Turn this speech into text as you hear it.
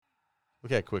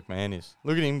Look how quick man is.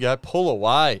 Look at him go. Pull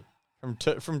away.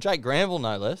 From Jake Granville,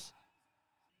 no less.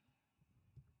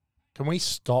 Can we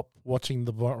stop watching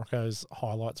the Broncos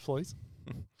highlights, please?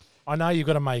 I know you've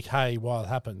got to make hay while it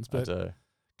happens, but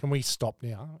can we stop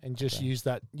now and just use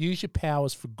your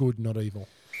powers for good, not evil?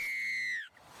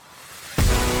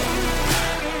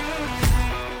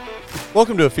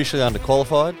 Welcome to Officially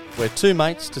Underqualified, where two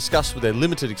mates discuss with their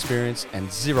limited experience and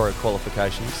zero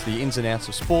qualifications the ins and outs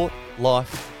of sport,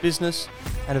 life, business,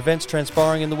 and events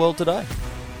transpiring in the world today.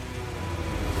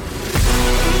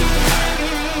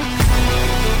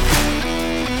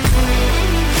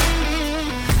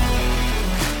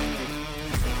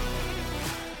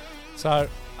 So,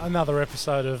 another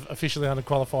episode of Officially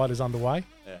Underqualified is underway.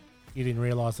 Yeah. You didn't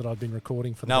realise that I'd been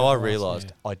recording for the No, I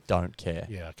realised. I don't care.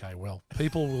 Yeah, okay, well,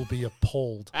 people will be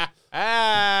appalled.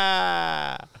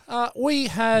 Ah! We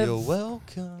have You're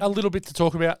welcome. a little bit to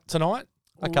talk about tonight.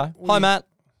 Okay. Hi, Matt.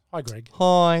 Hi, Greg.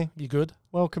 Hi. You good?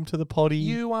 Welcome to the potty.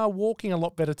 You are walking a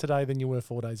lot better today than you were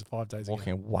 5 days ago.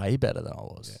 Walking way better than I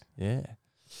was. Yeah.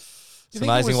 It's think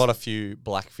amazing what a few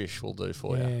blackfish will do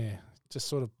for you. Yeah, just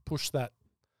sort of push that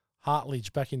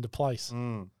heartlage back into place. It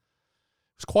Mm.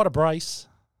 was quite a brace.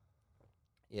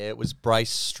 Yeah, it was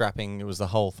brace strapping. It was the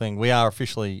whole thing. We are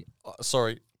officially,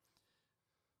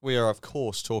 we are, of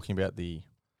course, talking about the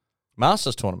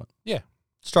Masters tournament. Yeah.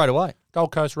 Straight away.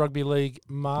 Gold Coast Rugby League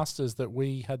Masters that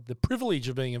we had the privilege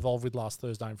of being involved with last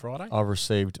Thursday and Friday. I've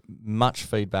received much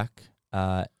feedback.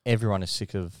 Everyone is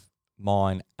sick of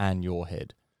mine and your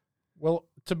head. Well,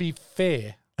 to be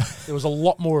fair, there was a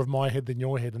lot more of my head than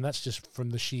your head, and that's just from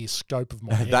the sheer scope of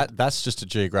my head. That's just a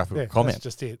geographical comment. That's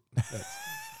just it.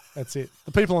 That's it.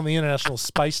 The people on the International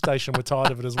Space Station were tired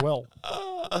of it as well.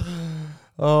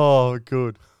 Oh,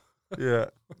 good. Yeah,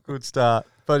 good start.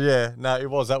 But yeah, no, it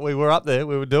was that we were up there.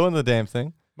 We were doing the damn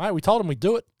thing. Mate, we told them we'd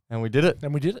do it. And we did it.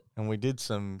 And we did it. And we did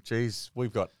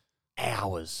we've got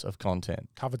hours of content.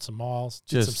 Covered some miles,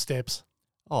 did some steps.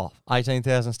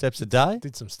 18,000 steps a day?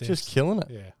 Did some steps. Just killing it.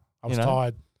 Yeah. I was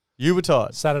tired. You were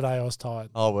tired? Saturday I was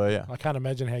tired. Oh, were you? I can't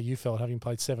imagine how you felt having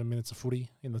played 7 minutes of footy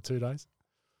in the 2 days.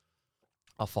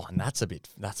 I find that's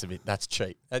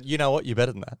cheap. You know what? You're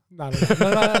better than that. No,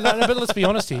 but let's be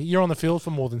honest here. You're on the field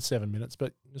for more than 7 minutes,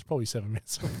 but there's probably 7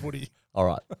 minutes of footy. All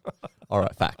right,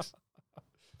 facts.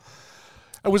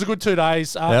 It was a good 2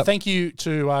 days. Yep. Thank you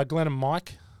to Glenn and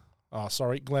Mick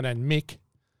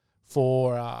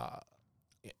for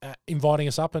inviting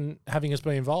us up and having us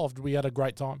be involved. We had a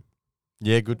great time.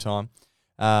 Yeah, good time.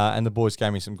 And the boys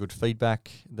gave me some good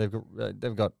feedback.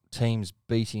 They've got teams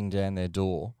beating down their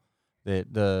door.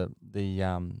 The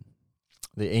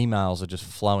emails are just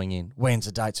flowing in. When's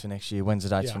the dates for next year?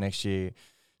 For next year?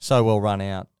 So well run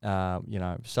out,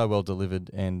 so well delivered,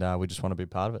 and we just want to be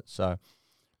part of it. So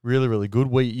really, really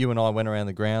good. You and I went around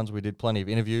the grounds. We did plenty of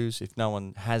interviews. If no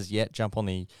one has yet, jump on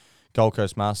the Gold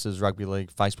Coast Masters Rugby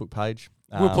League Facebook page.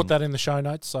 We'll put that in the show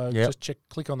notes. So just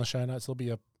click on the show notes. There'll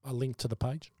be a link to the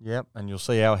page. Yep, and you'll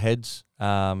see our heads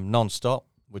non-stop,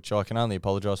 which I can only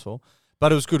apologise for.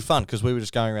 But it was good fun because we were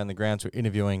just going around the grounds, we were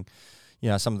interviewing,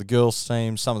 some of the girls'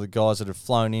 teams, some of the guys that had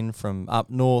flown in from up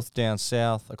north, down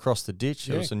south, across the ditch.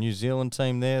 Yeah. There was a New Zealand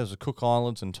team there. There was a Cook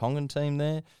Islands and Tongan team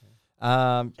there. It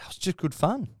was just good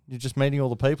fun. You're just meeting all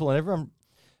the people, and everyone,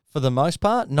 for the most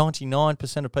part,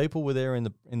 99% of people were there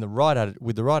with the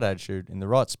right attitude, in the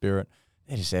right spirit.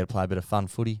 They're just there to play a bit of fun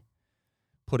footy.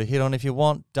 Put a hit on if you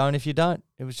want, don't if you don't.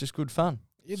 It was just good fun.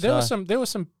 Yeah, there were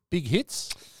some big hits.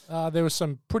 There was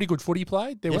some pretty good footy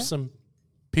played. There was some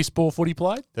piss ball footy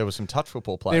played. There was some touch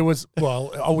football played. There was,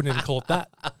 I wouldn't even call it that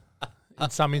in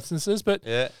some instances. But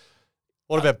yeah.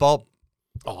 What about Bob?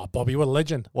 Oh, Bobby, what a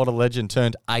legend. What a legend.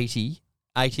 Turned 80.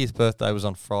 80th birthday was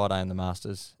on Friday in the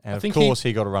Masters. And of course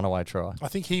he got a runaway try. I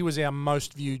think he was our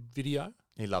most viewed video.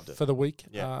 He loved it. For the week.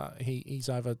 Yeah. He's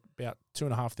over about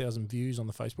 2,500 views on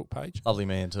the Facebook page. Lovely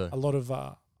man too. A lot of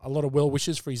well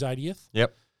wishes for his 80th.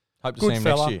 Yep. Hope to see him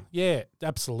next year. Yeah,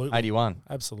 absolutely. 81.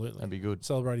 Absolutely. That'd be good.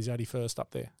 Celebrate his 81st up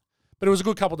there. But it was a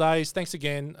good couple of days. Thanks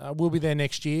again. We'll be there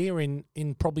next year in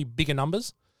probably bigger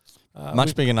numbers.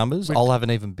 Much bigger numbers. I'll have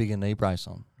an even bigger knee brace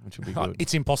on, which would be good.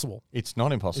 It's impossible. It's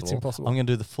not impossible. It's impossible. I'm going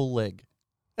to do the full leg.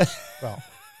 Well,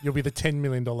 you'll be the $10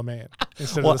 million man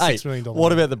instead of the $6 million man.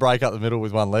 What about the break up the middle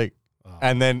with one leg? Oh.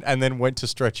 And then went to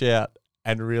stretch out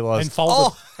and realised.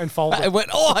 And folded. And went,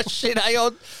 shit, hang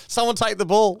on. Someone take the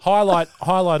ball. Highlight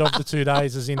of the 2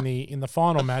 days is in the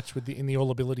final match in the All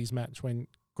Abilities match when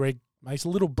Greg makes a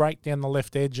little break down the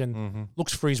left edge and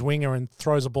looks for his winger and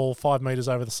throws a ball 5 metres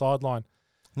over the sideline.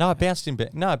 No, it bounced in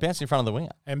front of the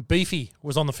winger. And Beefy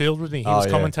was on the field with me. He was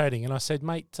commentating, and I said,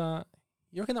 mate,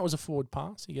 you reckon that was a forward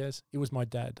pass? He goes, it was my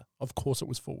dad. Of course it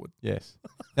was forward. Yes.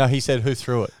 No, he said, who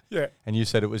threw it? Yeah. And you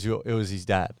said it was his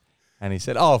dad. And he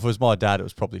said, oh, if it was my dad, it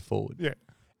was probably forward. Yeah.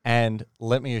 And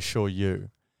let me assure you,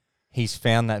 he's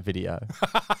found that video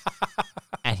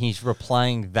and he's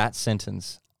replaying that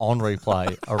sentence on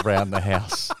replay around the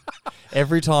house.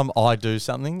 Every time I do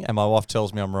something and my wife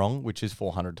tells me I'm wrong, which is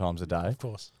 400 times a day. Of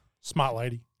course. Smart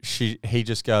lady. He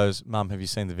just goes, Mum, have you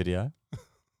seen the video?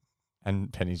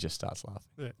 And Penny just starts laughing.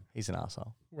 Yeah. He's an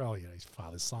arsehole. Well, yeah, he's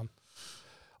father's son.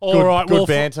 Good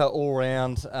banter all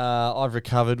round. I've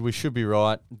recovered. We should be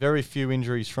right. Very few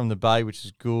injuries from the Bay, which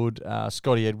is good.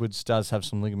 Scotty Edwards does have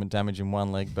some ligament damage in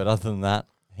one leg, but other than that,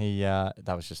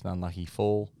 that was just an unlucky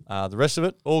fall. The rest of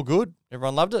it, all good.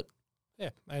 Everyone loved it. Yeah,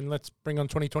 and let's bring on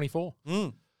 2024.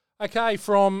 Mm. Okay,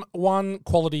 from one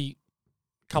quality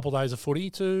couple days of footy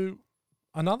to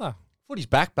another. Footy's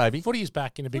back, baby. Footy is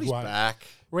back in a big way. Back.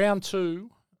 Round 2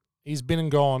 is been and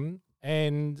gone,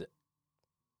 and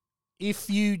if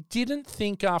you didn't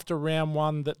think after round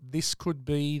 1 that this could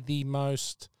be the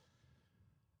most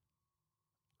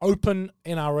open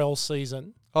NRL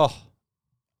season,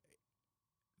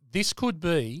 this could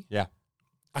be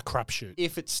a crapshoot.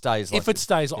 If it stays like If it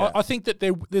stays. Yeah. I think that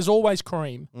there's always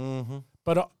cream,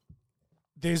 but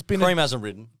there's been cream hasn't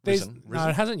risen. No,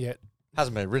 it hasn't yet.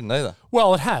 Hasn't been ridden either.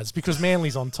 Well, it has because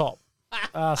Manly's on top.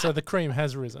 So the cream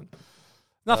has risen.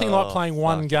 Nothing like playing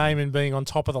one game and being on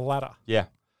top of the ladder. Yeah.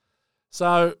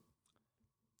 So,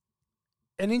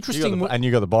 an interesting... And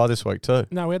you got the bye this week too.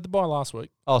 No, we had the bye last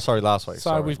week. Oh, sorry, last week.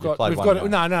 So sorry. we've got we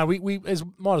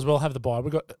might as well have the bye.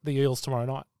 We've got the Eels tomorrow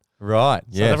night. Right,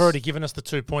 So they've already given us the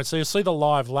 2 points. So you'll see the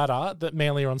live ladder that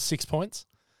Manly are on 6 points.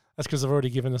 That's because they've already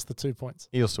given us the 2 points.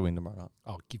 Eels to win tomorrow night.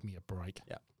 Oh, give me a break.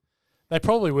 Yeah. They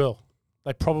probably will.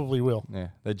 Yeah,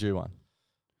 they're due one.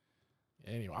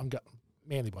 Anyway, I'm going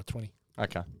Manly by 20.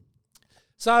 Okay.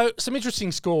 So, some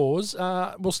interesting scores.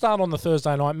 We'll start on the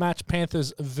Thursday night match.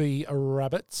 Panthers v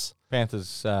Rabbits.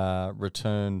 Panthers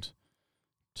returned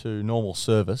to normal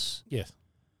service. Yes.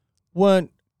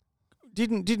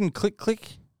 Didn't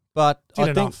click, but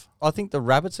I think the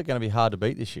Rabbits are going to be hard to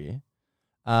beat this year.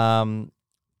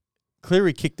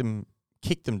 Cleary kicked them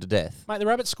to death. Mate, the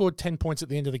Rabbits scored 10 points at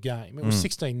the end of the game. It was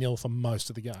 16-0 for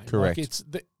most of the game. Correct.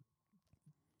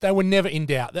 They were never in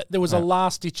doubt. There was a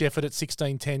last-ditch effort at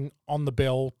 16-10 on the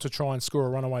bell to try and score a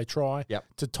runaway try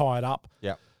to tie it up.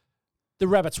 Yep. The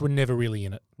Rabbits were never really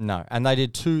in it. No, and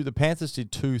the Panthers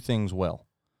did two things well.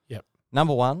 Yep.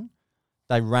 Number one,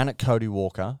 they ran at Cody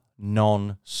Walker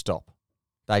non-stop.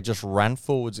 They just ran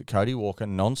forwards at Cody Walker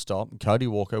non-stop, and Cody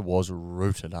Walker was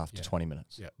rooted after 20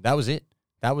 minutes. Yep. That was it.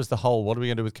 That was the whole, what are we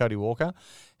going to do with Cody Walker?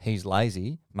 He's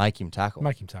lazy. Make him tackle.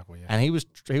 Yeah. And he was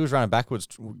running backwards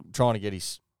trying to get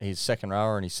his second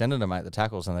rower and his centre to make the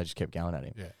tackles, and they just kept going at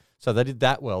him. Yeah. So they did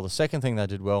that well. The second thing they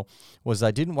did well was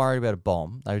they didn't worry about a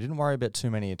bomb. They didn't worry about too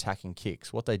many attacking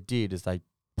kicks. What they did is they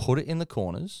put it in the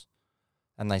corners,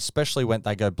 and they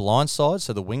go blindside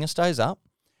so the winger stays up,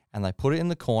 and they put it in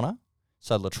the corner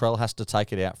so Latrell has to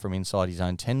take it out from inside his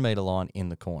own 10-metre line in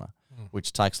the corner,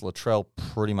 which takes Latrell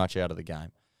pretty much out of the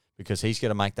game because he's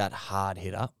going to make that hard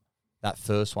hitter, that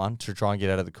first one, to try and get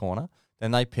out of the corner.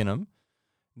 Then they pin him.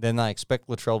 Then they expect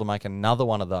Latrell to make another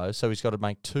one of those, so he's got to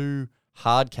make two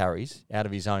hard carries out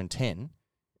of his own 10,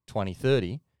 20,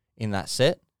 30 in that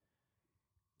set.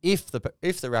 If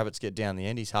the Rabbits get down the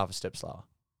end, he's half a step slower.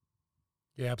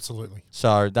 Yeah, absolutely.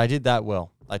 So they did that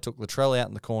well. They took Latrell out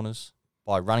in the corners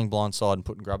by running blindside and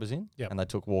putting grubbers in, and they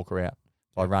took Walker out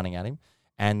by running at him,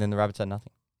 and then the Rabbits had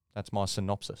nothing. That's my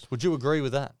synopsis. Would you agree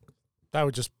with that? They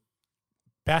were just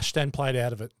bashed and played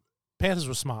out of it. Panthers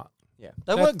were smart. Yeah.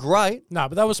 They weren't great. No,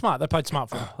 but they were smart. They played smart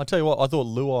for them. I'll tell you what, I thought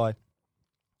Luai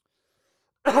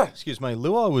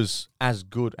Luai was as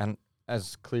good and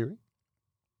as Cleary.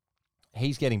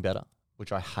 He's getting better,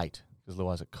 which I hate because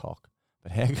Luai's a cock.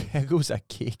 But how good was that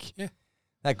kick? Yeah.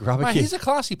 That grubber kick. He's a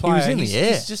classy player. He was in the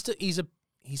air.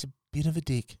 He's a bit of a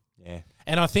dick. Yeah.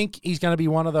 And I think he's going to be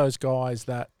one of those guys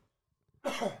that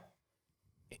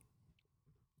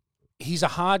he's a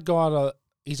hard guy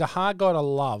to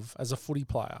love as a footy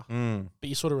player, but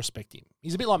you sort of respect him.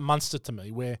 He's a bit like Munster to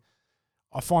me, where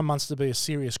I find Munster to be a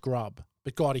serious grub,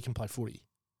 but God, he can play footy.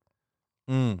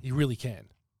 He really can.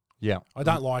 Yeah. I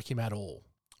don't like him at all.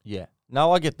 Yeah.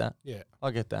 No, I get that. Yeah.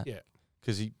 I get that. Yeah.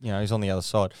 Because he's on the other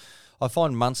side. I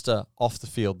find Munster off the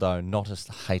field, though, not as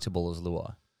hateable as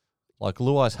Luai. Like,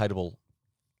 Luai's hateable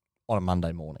on a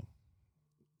Monday morning.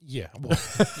 Yeah, well,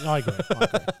 I agree.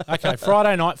 Okay,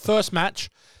 Friday night, first match.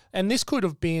 And this could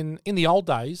have been, in the old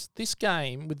days, this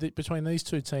game between these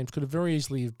two teams could have very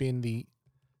easily have been the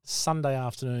Sunday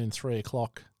afternoon, 3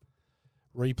 o'clock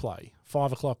replay.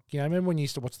 5 o'clock. Remember when you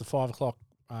used to watch the 5 o'clock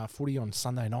footy on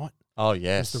Sunday night? Oh, It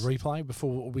yes. was the replay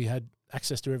before we had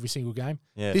access to every single game.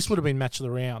 Yes. This would have been match of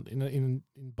the round in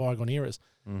bygone eras.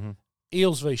 Mm-hmm.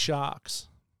 Eels v Sharks.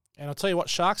 And I'll tell you what,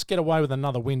 Sharks get away with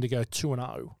another win to go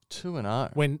 2-0.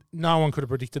 2-0. When no one could have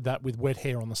predicted that with wet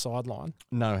hair on the sideline.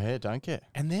 No hair, don't care.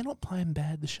 And they're not playing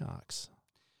bad, the Sharks.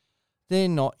 They're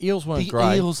not. Eels weren't The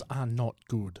great. Eels are not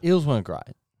good. Eels weren't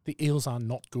great. The Eels are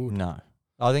not good. No.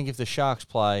 I think if the Sharks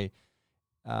play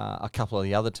a couple of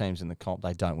the other teams in the comp,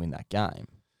 they don't win that game.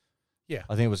 Yeah.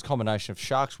 I think it was a combination of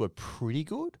Sharks were pretty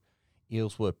good,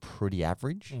 Eels were pretty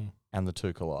average, and the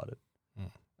two collided.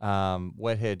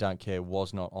 Wet hair, don't care,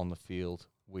 was not on the field,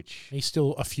 which... He's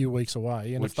still a few weeks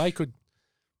away. And if they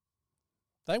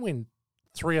win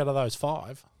 3 out of those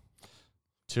 5.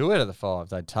 2 out of the 5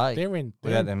 they'd take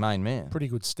without their main man. Pretty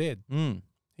good stead.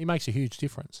 He makes a huge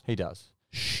difference. He does.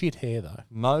 Shit hair, though.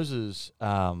 Moses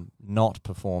not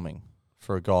performing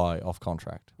for a guy off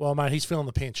contract. Well, mate, he's feeling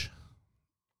the pinch.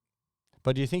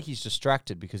 But do you think he's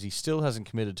distracted because he still hasn't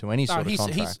committed to any sort of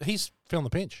contract? He's feeling the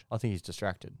pinch. I think he's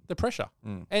distracted. The pressure.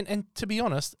 And to be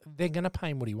honest, they're going to pay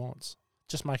him what he wants.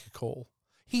 Just make a call.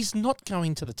 He's not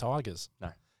going to the Tigers.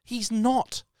 No. He's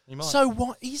not. He might. So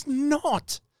what? He's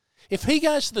not. If he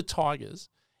goes to the Tigers,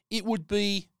 it would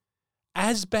be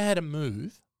as bad a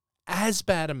move as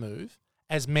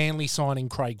Manly signing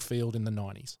Craig Field in the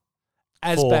 90s.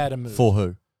 Bad a move. For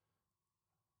who?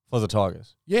 For the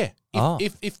Tigers. Yeah.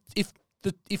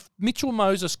 If Mitchell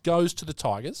Moses goes to the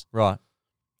Tigers, right,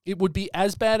 it would be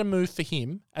as bad a move for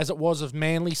him as it was of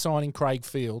Manly signing Craig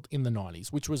Field in the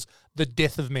 90s, which was the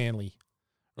death of Manly.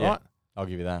 Right? Yeah, I'll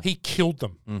give you that. He killed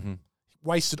them. Mm-hmm.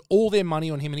 Wasted all their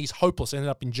money on him, and he's hopeless. Ended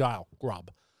up in jail.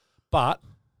 Grub. But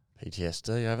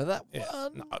PTSD over that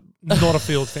one. Not a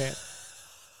Field fan.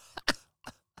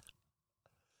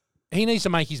 He needs to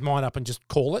make his mind up and just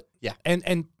call it. Yeah.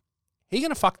 And he's going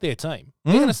to fuck their team.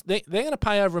 They're going to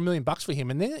pay over $1 million for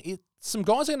him, and some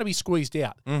guys are going to be squeezed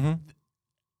out. Mm-hmm.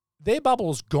 Their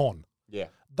bubble's gone. Yeah.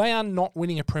 They are not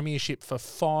winning a premiership for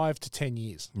 5 to 10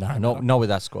 years. No, not with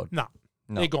that squad. No.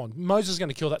 They're gone. Moses is going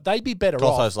to kill that. They'd be better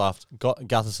Gotho's off. left.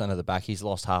 Gutherson at the back. He's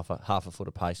lost half a foot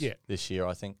of pace this year,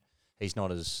 I think. He's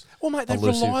not as Well, mate, they've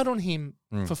elusive. relied on him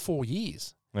for 4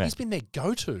 years. Yeah. He's been their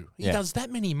go-to. He does that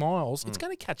many miles. It's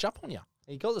going to catch up on you.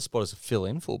 He got the spot as a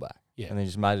fill-in fullback. Yeah. And then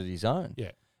just made it his own.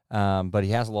 Yeah. But he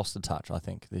has lost the touch, I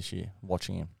think, this year,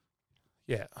 watching him.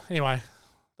 Yeah. Anyway,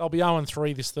 they'll be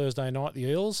 0-3 this Thursday night, the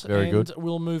Eels. Very good. And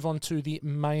we'll move on to the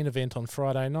main event on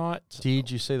Friday night.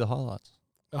 Did you see the highlights?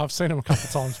 I've seen them a couple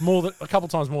of times,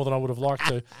 more than I would have liked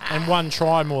to, and one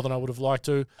try more than I would have liked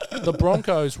to. The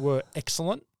Broncos were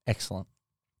excellent. Excellent.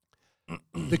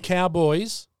 The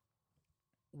Cowboys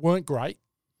weren't great,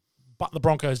 but the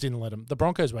Broncos didn't let them. The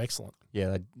Broncos were excellent.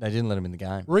 Yeah, they didn't let him in the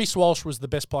game. Reece Walsh was the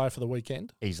best player for the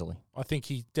weekend. Easily. I think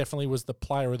he definitely was the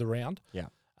player of the round. Yeah.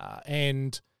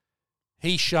 And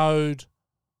he showed,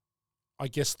 I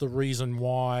guess, the reason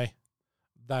why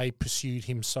they pursued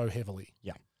him so heavily.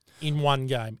 Yeah. In one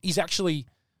game. He's actually,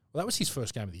 that was his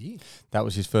first game of the year. That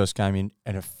was his first game in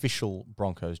an official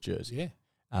Broncos jersey.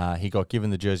 Yeah. He got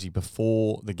given the jersey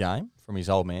before the game from his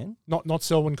old man. Not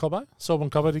Selwyn Cobbo.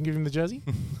 Selwyn Cobbo didn't give him the jersey.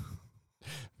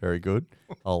 Very good.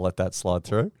 I'll let that slide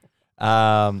through.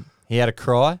 He had a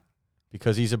cry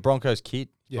because he's a Broncos kid,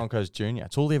 Broncos junior.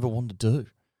 It's all he ever wanted to do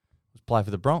was play for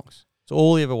the Bronx. It's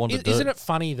all he ever wanted to do. Isn't it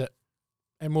funny that,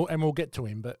 and we'll get to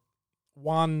him, but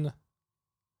one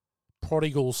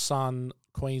prodigal son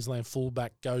Queensland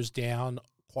fullback goes down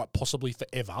quite possibly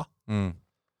forever, and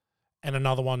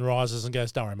another one rises and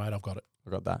goes, "Don't worry, mate, I've got it. I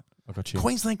got that. I got you."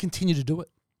 Queensland continue to do it.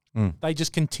 They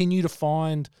just continue to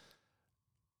find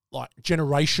like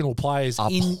generational players an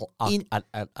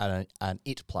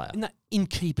it player in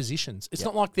key positions. It's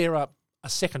not like they're a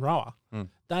second rower.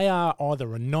 They are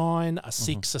either a 9, a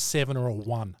 6, a 7, or a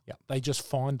 1. Yeah. They just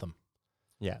find them.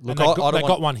 Yeah, look, they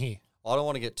got one here. I don't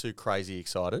want to get too crazy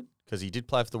excited because he did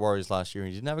play for the Warriors last year and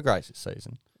he didn't have a great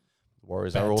season. The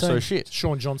Warriors are also shit.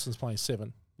 Sean Johnson's playing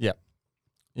 7. Yeah.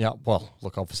 Yeah, well,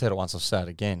 look, I've said it once, I've said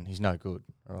it again. He's no good.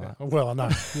 All right. Yeah. Well, I know.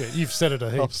 Yeah, you've said it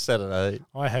a heap. I've said it a heap.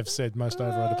 I have said most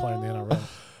overrated player in the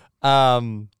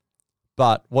NRL.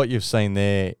 But what you've seen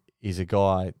there is a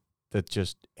guy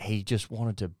that he just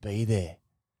wanted to be there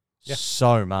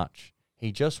so much.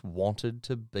 He just wanted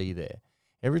to be there.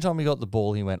 Every time he got the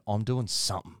ball, he went, "I'm doing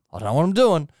something. I don't know what I'm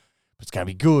doing, but it's going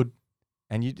to be good."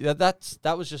 And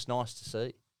that was just nice to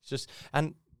see.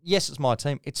 And yes, it's my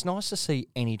team. It's nice to see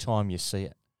any time you see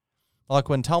it. Like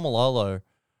when Taumalolo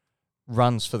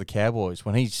runs for the Cowboys,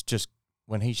 when he's just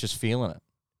feeling it,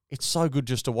 It's so good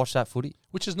just to watch that footy.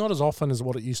 Which is not as often as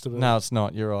what it used to be. No, it's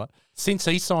not. You're right. Since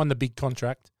he signed the big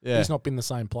contract, he's not been the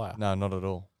same player. No, not at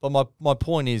all. But my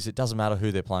point is, it doesn't matter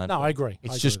who they're playing. No, for. I agree.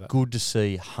 It's just good to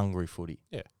see hungry footy.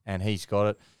 Yeah. And he's got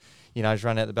it. You know, he's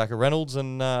run out the back of Reynolds,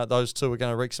 and those two are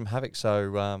going to wreak some havoc.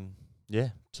 So,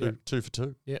 two for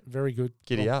two. Yeah, very good.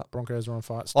 Giddy up. Broncos are on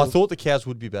fire. I thought the Cows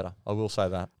would be better. I will say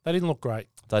that. They didn't look great.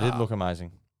 They did look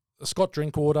amazing. Scott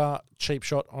Drinkwater, cheap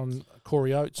shot on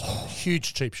Corey Oates.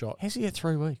 Huge cheap shot. How's he had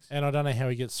 3 weeks? And I don't know how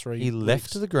he gets 3 He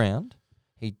left the ground.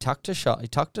 He tucked a shot. He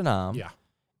tucked an arm. Yeah.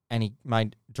 And he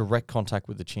made direct contact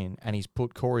with the chin. And he's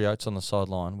put Corey Oates on the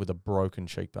sideline with a broken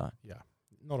cheekbone. Yeah.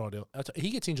 Not ideal. He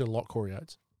gets injured a lot, Corey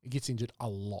Oates. He gets injured a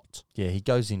lot. Yeah, he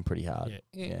goes in pretty hard.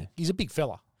 Yeah. He's a big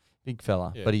fella. Big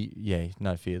fella. Yeah. But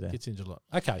no fear there. Gets injured a lot.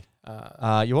 Okay.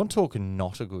 You want to talk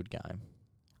not a good game?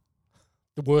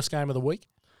 The worst game of the week?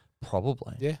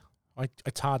 Probably. Yeah.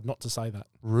 It's hard not to say that.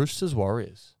 Roosters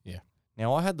Warriors. Yeah.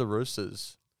 Now, I had the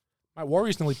Roosters. Mate,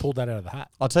 Warriors nearly pulled that out of the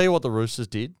hat. I'll tell you what the Roosters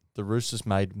did. The Roosters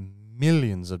made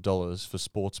millions of dollars for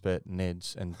Sportsbet,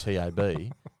 Neds, and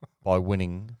TAB by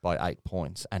winning by 8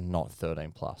 points and not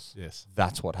 13 plus. Yes.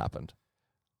 That's what happened.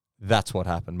 That's what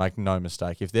happened. Make no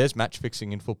mistake. If there's match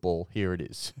fixing in football, here it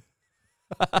is.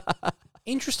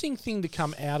 Interesting thing to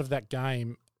come out of that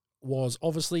game was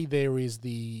obviously there is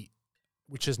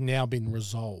which has now been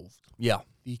resolved. Yeah.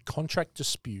 The contract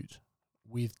dispute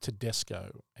with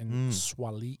Tedesco and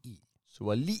Swali'i.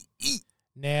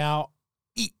 Now,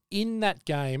 in that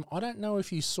game, I don't know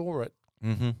if you saw it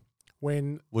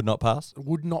when would not pass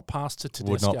to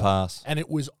Tedesco. Would not pass. And it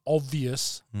was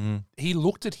obvious. He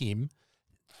looked at him.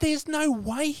 There's no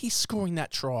way he's scoring that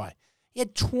try. He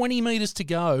had 20 metres to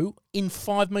go in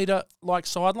 5 metre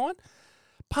sideline.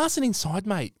 Pass it inside,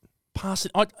 mate. Pass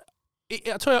it. I'll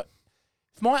tell you,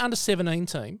 if my under-17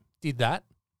 team did that,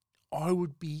 I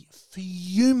would be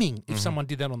fuming if someone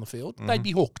did that on the field. They'd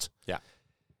be hooked. Yeah.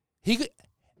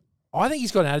 I think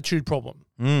he's got an attitude problem.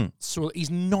 So he's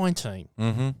 19.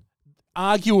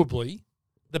 Arguably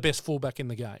the best fullback in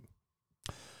the game.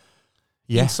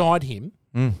 Yeah. Inside him,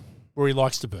 where he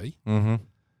likes to be.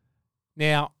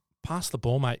 Now, pass the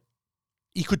ball, mate.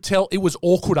 You could tell it was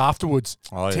awkward afterwards.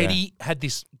 Teddy had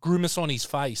this grimace on his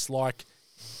face like,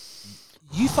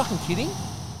 you fucking kidding?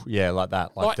 Yeah, like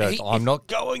that. I'm not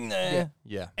going there.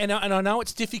 Yeah. And I know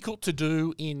it's difficult to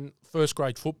do in first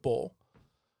grade football,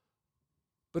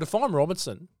 but if I'm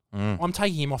Robinson, I'm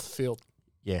taking him off the field.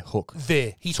 Yeah, hook.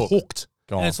 There. He's hooked.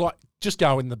 And it's like, just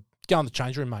go in the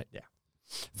change room, mate. Yeah.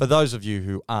 For those of you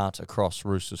who aren't across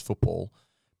Roosters football,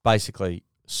 basically,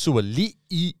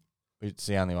 Suali'i, it's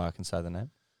the only way I can say the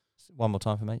name. One more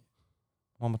time for me.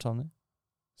 One more time there.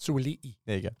 Suali'i.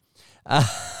 There you go.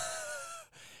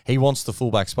 He wants the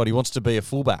fullback spot. He wants to be a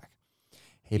fullback.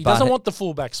 He doesn't want the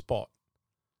fullback spot.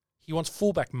 He wants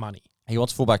fullback money. He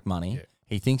wants fullback money. Yeah.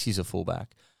 He thinks he's a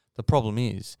fullback. The problem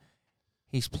is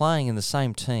he's playing in the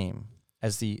same team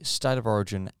as the State of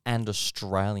Origin and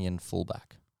Australian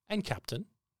fullback. And captain.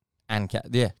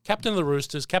 Captain of the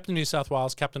Roosters, captain of New South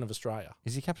Wales, captain of Australia.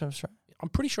 Is he captain of Australia? I'm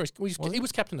pretty sure he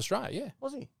was captain of Australia, yeah.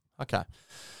 Was he? Okay.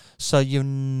 So you're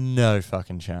no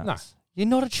fucking chance. No. You're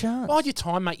not a chance. Bide your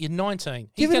time, mate. You're 19.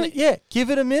 Give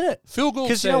it a minute. Phil Gould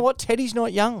because you know what? Teddy's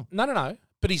not young. No.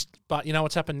 But you know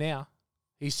what's happened now?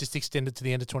 He's just extended to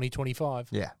the end of 2025.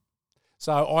 Yeah.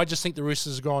 So I just think the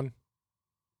Roosters have gone,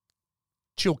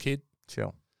 chill, kid.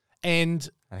 Chill. And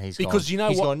he's because gone, you know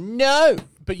he's what? Gone, no.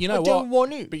 But you know what? I don't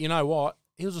want to. But you know what?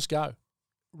 He'll just go.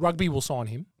 Rugby will sign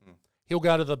him. He'll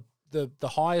go to the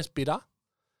highest bidder,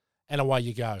 and away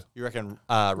you go. You reckon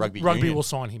Rugby will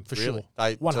sign him for sure.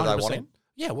 100%. So they want him?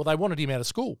 Yeah, well, they wanted him out of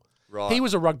school. Right. He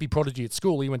was a rugby prodigy at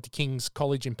school. He went to King's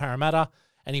College in Parramatta,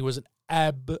 and he was an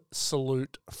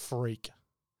absolute freak.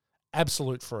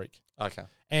 Absolute freak. Okay.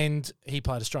 And he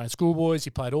played Australian schoolboys. He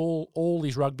played all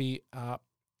his rugby,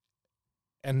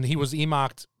 and he was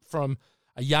earmarked from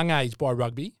a young age by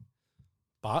rugby,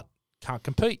 but can't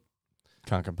compete.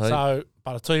 So,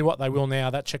 but I'll tell you what, they will now.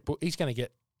 That checkbook, he's going to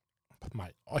get,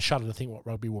 mate, I shudder to think what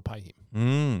rugby will pay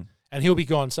him. And he'll be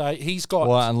gone. So he's got...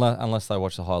 Well, unless they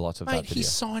watch the highlights of that video.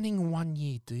 He's signing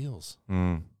 1-year deals.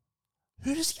 Who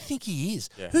does he think he is?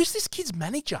 Yeah. Who's this kid's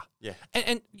manager? Yeah.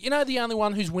 And you know the only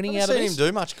one who's winning out of this? I've seen him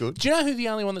do much good. Do you know who the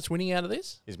only one that's winning out of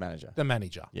this? His manager. The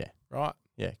manager. Yeah. Right?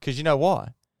 Yeah, because you know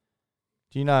why?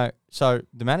 Do you know? So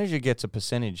the manager gets a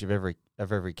percentage of every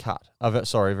cut of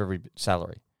every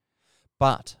salary,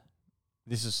 but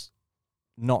this is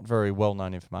not very well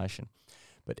known information.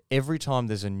 But every time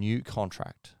there's a new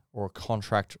contract or a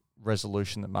contract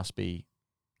resolution that must be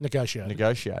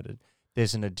negotiated,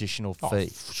 there's an additional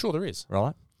fee. Sure, there is.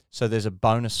 Right. So there's a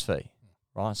bonus fee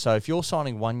right? So if you're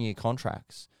signing 1-year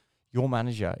contracts, your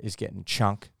manager is getting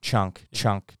chunk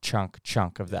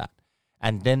of that.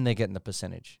 And then they're getting the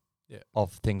percentage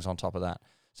of things on top of that.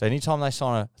 So anytime they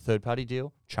sign a third-party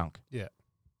deal, chunk. Yeah.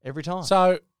 Every time.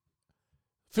 So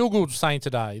Phil Gould was saying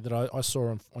today that I saw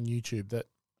on YouTube that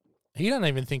he don't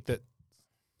even think that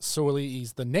Soiley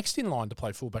is the next in line to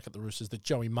play fullback at the Roosters, that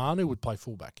Joey Manu would play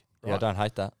fullback. Right? Yeah, I don't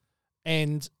hate that.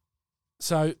 And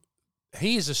so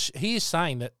he is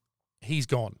saying that he's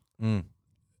gone.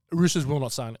 Roosters will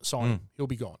not sign him. He'll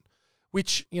be gone.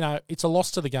 Which, it's a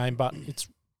loss to the game, but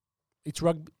it's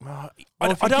rugby.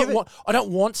 I don't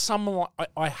want someone like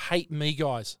I hate me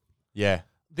guys. Yeah.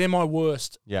 They're my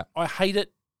worst. Yeah. I hate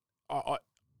it.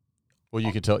 Well,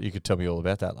 you could tell me all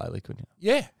about that lately, couldn't you?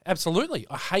 Yeah, absolutely.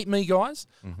 I hate me guys.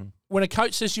 Mm-hmm. When a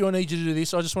coach says to you, I need you to do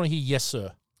this, I just want to hear yes,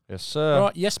 sir. Yes, sir.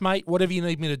 Right, yes, mate. Whatever you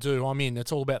need me to do, I'm in.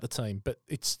 It's all about the team. But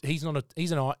he's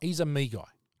a me guy.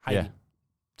 Hate him.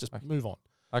 Just move on.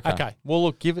 Okay. Well,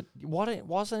 look, why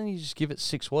doesn't he just give it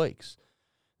 6 weeks?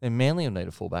 Then Manly will need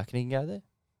a fullback and he can go there.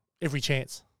 Every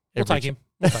chance. We'll take him.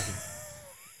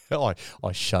 I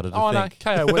shudder to think.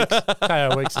 No,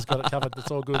 KO Weeks has got it covered. It's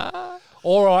all good.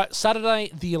 All right,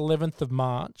 Saturday the 11th of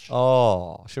March.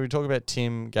 Oh, should we talk about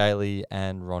Tim Gailey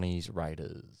and Ronnie's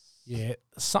Raiders? Yeah,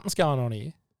 something's going on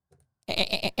here.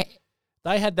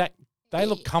 They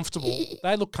look comfortable.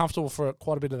 They look comfortable for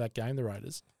quite a bit of that game, the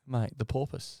Raiders. Mate, the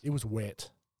porpoise. It was wet.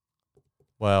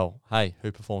 Well, hey,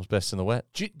 who performs best in the wet?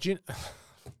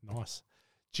 Nice.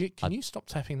 Can you stop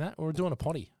tapping that? We're doing a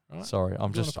potty. Right? Sorry,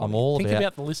 Think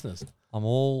about the listeners. I'm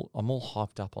all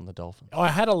hyped up on the Dolphins. I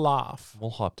had a laugh. I'm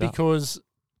all hyped up because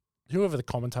whoever the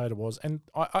commentator was, and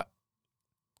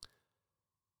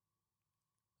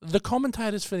the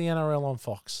commentators for the NRL on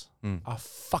Fox are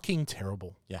fucking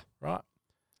terrible. Yeah. Right?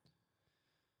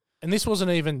 And this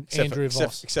wasn't even Andrew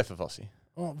Voss. Except for Vossi.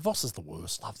 Oh, Voss is the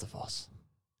worst. Love the Voss.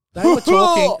 They were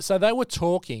talking. So they were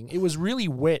talking. It was really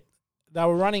wet. They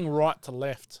were running right to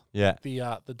left. Yeah.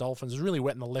 The Dolphins. It was really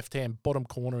wet in the left-hand bottom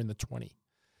corner in the 20.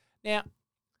 Now,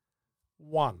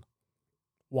 one.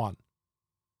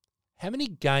 How many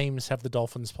games have the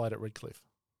Dolphins played at Redcliffe?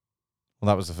 Well,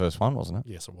 that was the first one, wasn't it?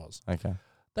 Yes, it was. Okay.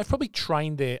 They've probably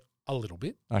trained there a little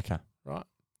bit. Okay. Right?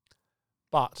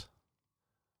 But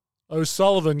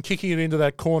O'Sullivan kicking it into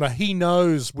that corner, he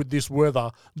knows with this weather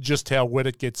just how wet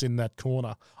it gets in that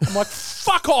corner. I'm like,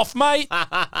 fuck off, mate.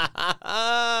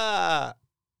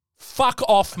 Fuck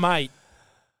off, mate.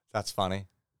 That's funny.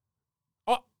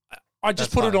 I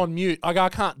just put it on mute. I go, I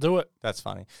can't do it. That's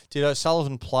funny. Did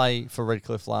O'Sullivan play for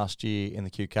Redcliffe last year in the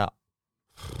Q Cup?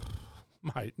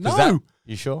 Mate, no.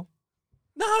 You sure?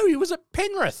 No, he was at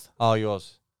Penrith. Oh, he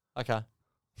was. Okay.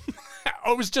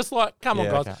 I was just like, come on,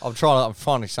 guys. Okay. I'm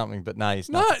finding something, but no, he's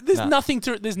not. No, there's nothing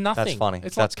to it. There's nothing. That's funny.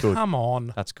 It's That's like, good. Come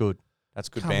on. That's good. That's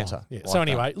good banter. Yeah. Like So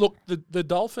anyway, that. look, the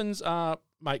Dolphins,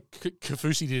 mate,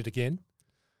 Kafusi did it again.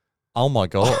 Oh my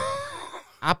God.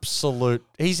 Absolute.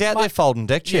 He's out there folding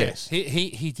deck chairs. Yeah,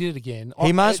 he did it again.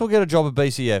 He might as well get a job at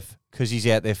BCF because he's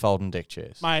out there folding deck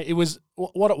chairs. Mate, it was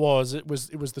what it was. It was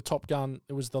the Top Gun.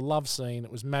 It was the love scene.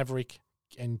 It was Maverick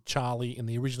and Charlie in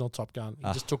the original Top Gun.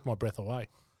 He just took my breath away.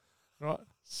 Right?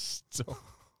 Stop.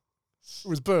 It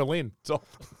was Berlin. Stop.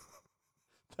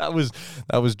 That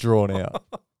was drawn out,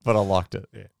 but I liked it.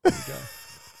 Yeah. There you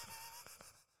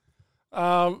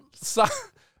go.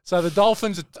 So the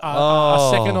Dolphins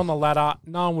are second on the ladder.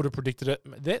 No one would have predicted it.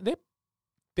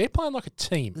 They're playing like a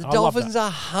team. The Dolphins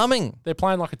are humming. They're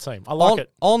playing like a team. I like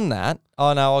it. On that,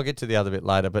 oh no, I'll get to the other bit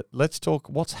later, but let's talk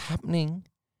what's happening.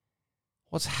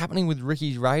 What's happening with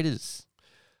Ricky's Raiders?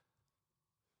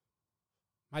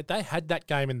 Mate, they had that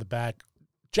game in the bag.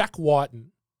 Jack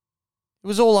Whiten. It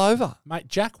was all over. Mate,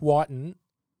 Jack Whiten,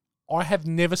 I have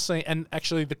never seen, and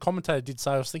actually the commentator did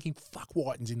say, I was thinking, fuck,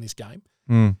 Whiten's in this game.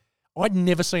 I'd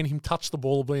never seen him touch the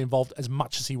ball or be involved as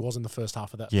much as he was in the first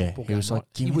half of that football game.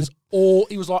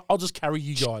 He was like, I'll just carry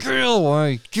you guys. Go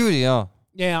away, Judy. Now,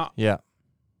 yeah,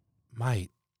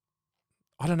 mate,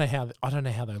 I don't know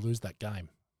how they lose that game.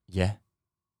 Yeah,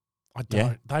 I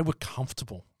don't. Yeah. They were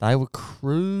comfortable. They were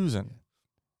cruising,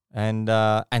 and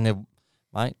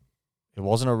mate, it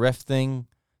wasn't a ref thing.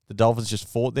 The Dolphins just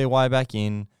fought their way back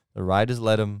in. The Raiders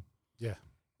let them. Yeah,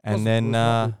 and then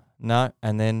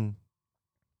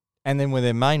And then with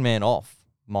their main man off,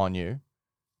 mind you,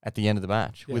 at the end of the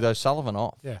match, with O'Sullivan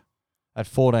off, at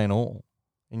 14 all,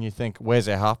 and you think, where's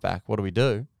our halfback? What do we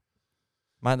do?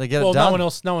 Mate, they get it done.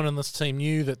 No one on this team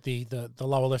knew that the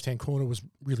lower left-hand corner was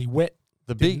really wet.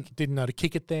 Didn't know to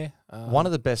kick it there. One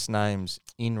of the best names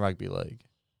in rugby league,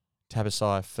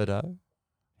 Tabasai Fido.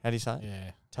 How do you say it?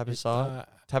 Yeah. Tabasai?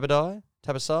 Tabadai?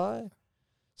 Tabasai?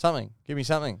 Something. Give me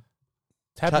something.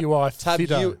 Tabuai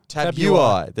Fido.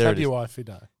 Tabuai. There it is. Tabuai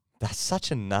Fido. That's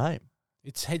such a name.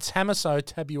 It's Hamaso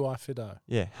Tabuai Fido.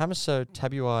 Yeah, Hamaso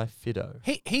Tabuai Fido.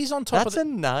 He's on top That's of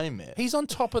the, a name, man. He's on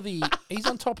top of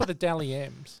the Dally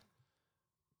M's.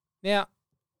 Now,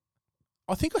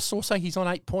 I think I saw saying he's on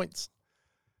 8 points.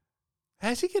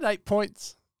 How's he get 8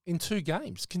 points in 2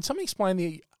 games? Can somebody explain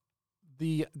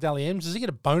the Dally M's? Does he get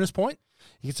a bonus point?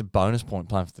 He gets a bonus point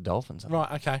playing for the Dolphins.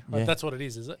 Right, okay. Yeah. That's what it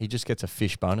is it? He just gets a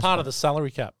fish bonus Part point. of the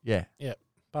salary cap. Yeah. Yeah,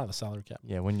 part of the salary cap.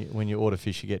 Yeah, when you order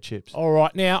fish, you get chips. All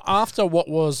right, now, after what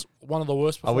was one of the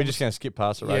worst Are we just going to skip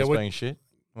past the Raiders being shit?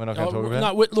 We're not going to talk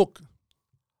about it? No, look,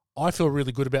 I feel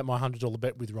really good about my $100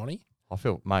 bet with Ronnie. I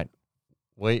feel, mate,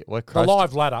 we're The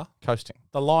live ladder. coasting.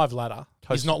 The live ladder is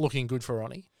Coasting. not looking good for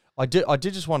Ronnie. I did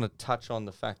just want to touch on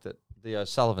the fact that the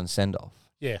O'Sullivan send-off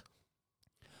Yeah.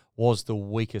 was the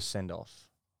weakest send-off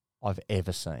I've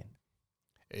ever seen.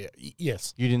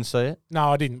 Yes. You didn't see it?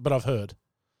 No, I didn't, but I've heard.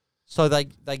 So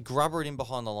they grubber it in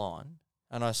behind the line,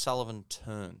 and O'Sullivan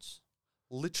turns.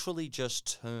 Literally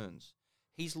just turns.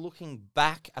 He's looking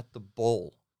back at the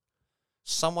ball.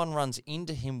 Someone runs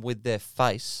into him with their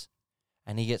face,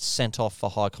 and he gets sent off for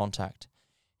high contact.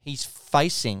 He's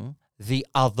facing the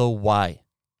other way.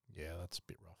 Yeah, that's a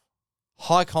bit rough.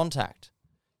 High contact.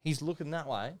 He's looking that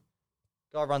way.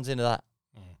 Guy runs into that.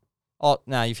 Mm. Oh,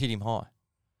 no, you've hit him high.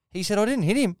 He said, I didn't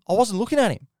hit him. I wasn't looking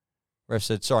at him. Ref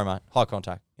said, sorry, mate. High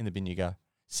contact. In the bin you go.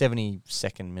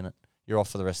 72nd minute. You're off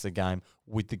for the rest of the game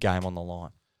with the game on the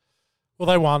line. Well,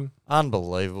 they won.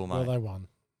 Unbelievable, mate. Well, they won.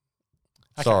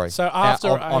 Okay, Sorry. So after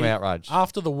I'm outraged.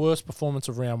 After the worst performance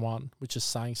of round 1, which is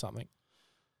saying something,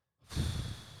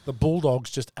 the Bulldogs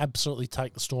just absolutely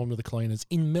take the Storm to the cleaners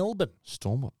in Melbourne.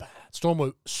 Storm were bad. Storm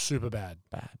were super bad.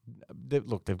 Bad.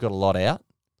 They've got a lot out.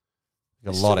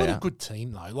 They're still a good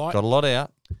team, though. Like, Got a lot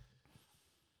out.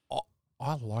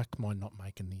 I like my not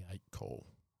making the 8 call.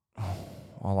 Oh,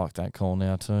 I like that call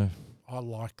now too. I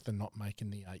like the not making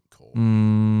the 8 call.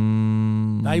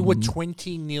 They They were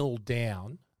 20-0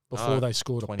 down before they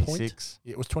scored 26. a point.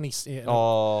 It was 20. Yeah,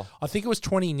 Oh, I think it was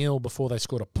 20-0 before they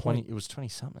scored a 20. point. It was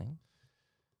 20-something.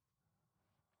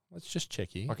 Let's just check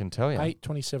here. I can tell you. 8,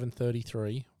 27,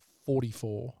 33,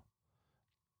 44.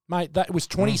 Mate, that was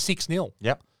 26-0.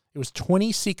 Yep. It was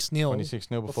 26-0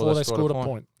 26-0 before they scored a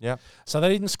point. Yep. So they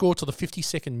didn't score till the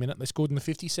 52nd minute. They scored in the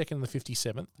 52nd and the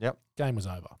 57th. Yep. Game was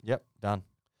over. Yep. Done.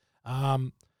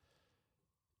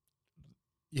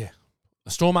 Yeah.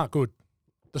 The Storm aren't good.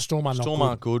 The Storm are not Storm good.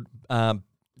 aren't good.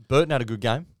 Burton had a good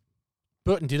game.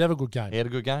 Burton did have a good game. He had a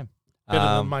good game.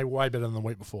 Way better than the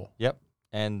week before. Yep.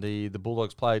 And the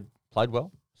Bulldogs played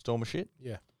well. Storm were shit.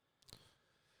 Yeah.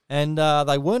 And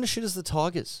they weren't as shit as the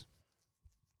Tigers.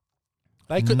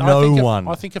 They could.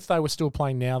 I think if they were still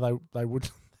playing now, they would.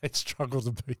 They'd struggle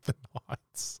to beat the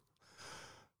Knights.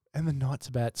 And the Knights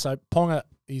are bad. So Ponga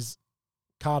is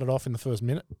carted off in the first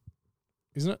minute,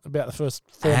 isn't it? About the first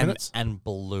 4 minutes. And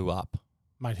blew up.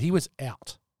 Mate, he was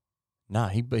out. No,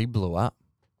 he blew up.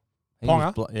 He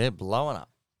Ponga? was blowing up.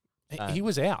 He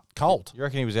was out cold. You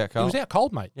reckon he was out cold? He was out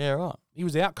cold, mate. Yeah, right. He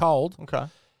was out cold.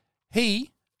 Okay.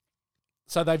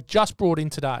 So they've just brought in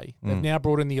today. They've now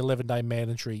brought in the 11-day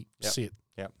mandatory sit.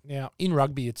 Yep. Now, in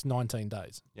rugby, it's 19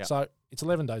 days. Yep. So it's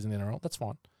 11 days in the NRL. That's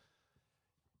fine.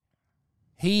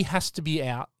 He has to be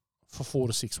out for 4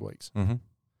 to 6 weeks. Mm-hmm.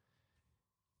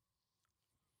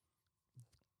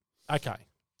 Okay.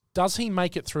 Does he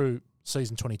make it through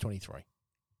season 2023?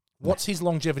 What's his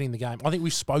longevity in the game? I think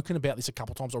we've spoken about this a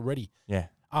couple of times already. Yeah.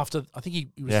 After, I think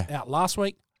he was out last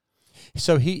week.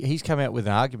 So he's come out with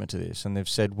an argument to this, and they've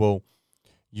said, well,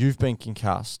 you've been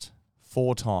concussed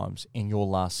 4 times in your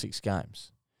last 6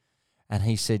 games. And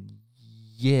he said,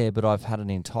 yeah, but I've had an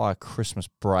entire Christmas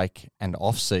break and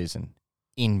off-season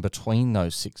in between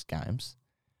those 6 games.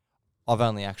 I've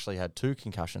only actually had 2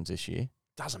 concussions this year.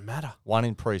 Doesn't matter. 1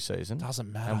 in pre-season.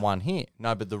 Doesn't matter. And 1 here.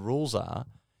 No, but the rules are,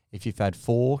 if you've had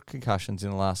 4 concussions in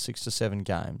the last 6 to 7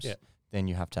 games, then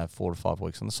you have to have 4 to 5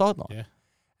 weeks on the sideline. Yeah.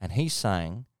 And he's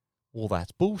saying, well,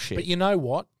 that's bullshit. But you know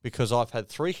what? Because I've had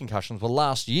 3 concussions. Well,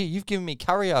 last year, you've given me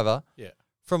carryover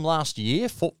from last year,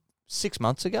 6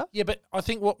 months ago. Yeah, but I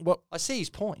think what I see his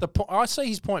point. I see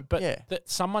his point, but Yeah. that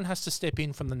someone has to step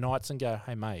in from the Knights and go,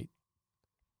 hey, mate,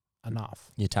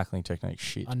 enough. Your tackling technique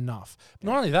shit. Enough. But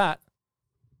not only that,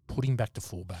 put him back to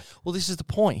fullback. Well, this is the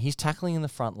point. He's tackling in the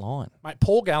front line. Mate,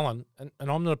 Paul Gallen, and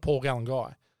I'm not a Paul Gallen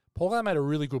guy, Paul Gallen made a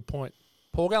really good point.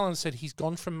 Paul Gallen said he's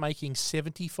gone from making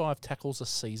 75 tackles a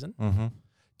season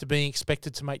to being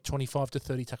expected to make 25 to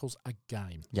 30 tackles a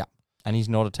game. Yeah. And he's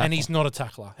not a tackler. And he's not a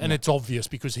tackler. And it's obvious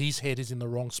because his head is in the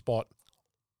wrong spot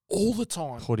all the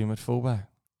time. Put him at fullback.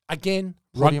 Again,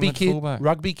 Put him rugby at kid, fullback.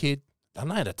 rugby kid, Doesn't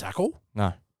know how to tackle.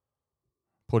 No.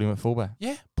 Put him at fullback.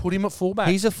 Yeah, put him at fullback.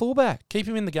 He's a fullback. Keep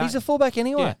him in the game. He's a fullback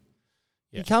anyway. Yeah.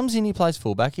 Yeah. He comes in, he plays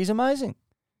fullback. He's amazing.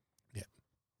 Yeah.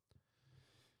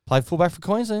 Played fullback for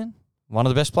Queensland. One of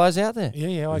the best players out there.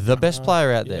 Yeah. The best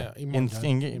player out there. In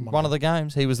In one of the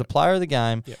games. He was the player of the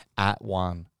game Yeah. at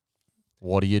one.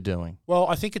 What are you doing? Well,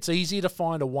 I think it's easier to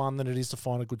find a 1 than it is to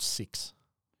find a good 6.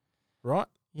 Right?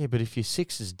 Yeah, but if your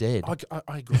 6 is dead.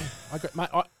 I agree. Mate,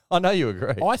 I know you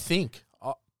agree. I think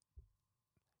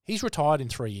he's retired in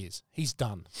 3 years. He's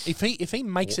done. If he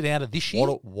makes it out of this year,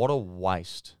 What a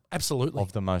waste absolutely of one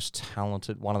of the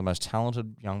most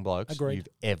talented young blokes you've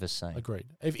ever seen. Agreed.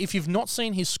 If you've not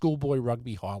seen his schoolboy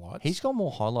rugby highlights, He's got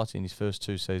more highlights in his first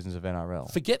 2 seasons of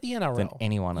NRL forget the NRL than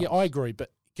anyone else. Yeah, I agree.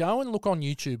 But go and look on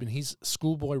YouTube and his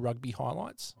schoolboy rugby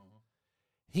highlights.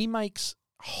 He makes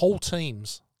whole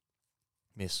teams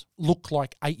Miss. look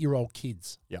like 8-year-old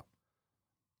kids. Yeah.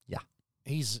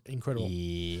 He's incredible.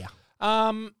 Yeah.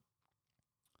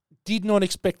 Did not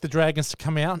expect the Dragons to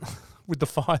come out with the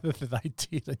fire that they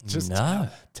did. It just No.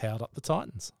 towed up the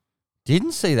Titans.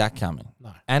 Didn't see that coming.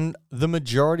 No. And the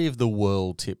majority of the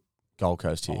world tipped Gold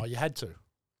Coast here. Oh, you had to.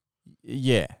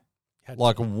 Yeah. Had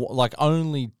Like to. like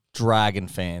only Dragon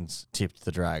fans tipped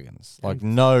the Dragons. Like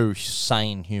no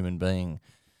sane human being.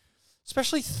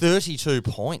 Especially 32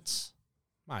 points.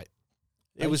 Mate,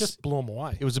 It was just blew them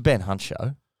away. It was a Ben Hunt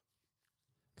show.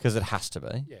 Because it has to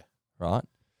be. Yeah. Right?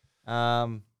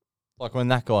 Like when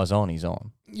that guy's on, he's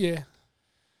on. Yeah.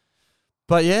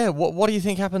 But yeah, what do you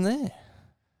think happened there?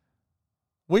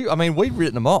 We've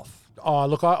written them off. Oh,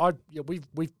 look,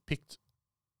 we've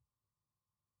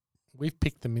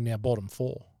picked them in our bottom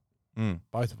 4,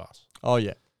 both of us, Oh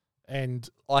yeah. and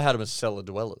I had them as cellar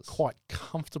dwellers. quite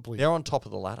comfortably They're on top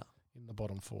of the ladder. in the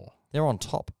bottom 4. They're on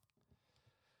top.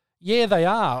 Yeah, they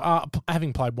are.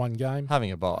 Having played one game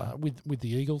Having a bye. with the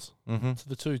Eagles, Mm-hmm. so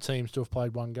the 2 teams to have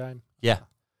played one game. Yeah.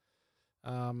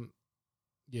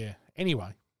 Yeah.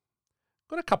 Anyway,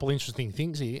 got a couple interesting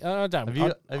things here. I don't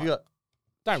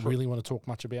really want to talk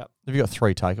much about. Have you got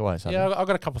 3 takeaways? Yeah, I've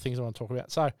got a couple of things I want to talk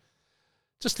about. So,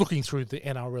 just looking through the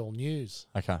NRL news,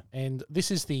 Okay. and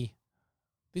this is the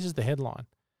headline: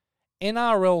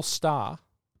 NRL star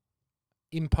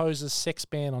imposes sex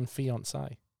ban on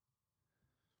fiancée.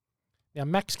 Now,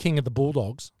 Max King of the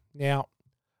Bulldogs. Now,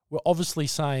 we're obviously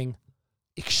saying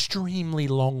extremely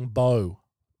long bow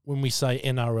when we say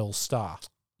NRL star,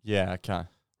 Yeah. Okay.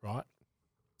 right?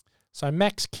 So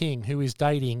Max King, who is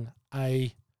dating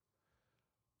a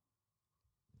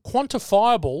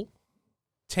quantifiable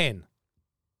 10.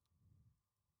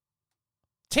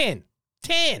 10.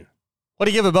 10. What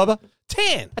do you give it, Bubba?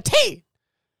 10. A 10.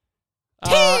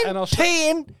 10. And I'll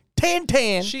 10.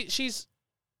 10. She's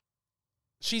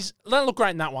don't look great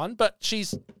in that one, but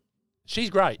she's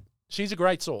great. She's a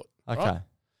great sort. Okay. Right?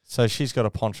 So she's got a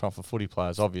penchant for footy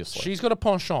players, obviously. She's got a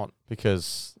penchant.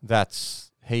 Because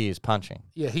he is punching.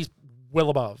 Yeah, he's well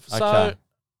above. Okay. So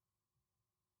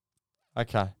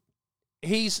Okay.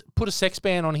 he's put a sex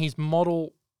ban on his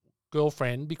model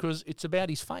girlfriend because it's about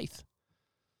his faith.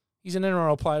 He's an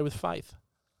NRL player with faith.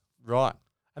 Right.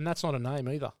 And that's not a name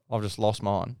either. I've just lost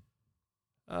mine.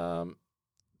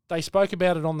 They spoke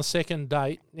about it on the second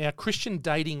date. Now, Christian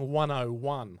dating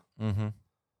 101. Mm-hmm.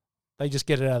 They just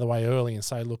get it out of the way early and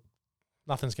say, look,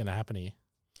 nothing's going to happen here.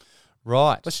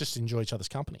 Right. Let's just enjoy each other's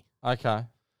company. Okay.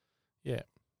 Yeah.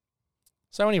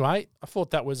 So anyway, I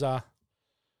thought that was a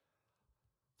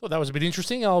bit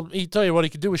interesting. He'll tell you what he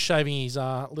could do with shaving his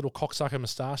little cocksucker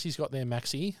moustache. He's got there,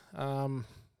 Maxie.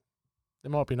 There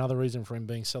might be another reason for him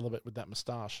being celibate with that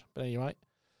moustache. But anyway.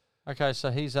 Okay,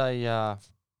 so he's a...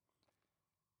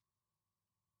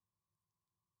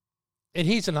 And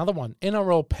here's another one.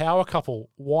 NRL power couple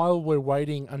while we're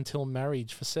waiting until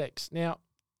marriage for sex. Now...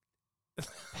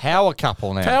 power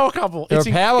couple now. Power couple. They're It's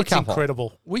a power it's couple.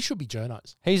 incredible. We should be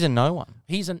journos. He's a no one.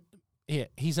 He's a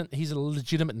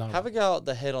legitimate no. Have a go at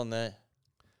the head on there.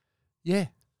 Yeah.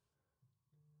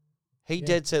 He Yeah.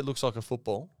 dead set looks like a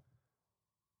football.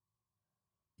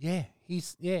 Yeah.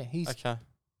 He's Okay.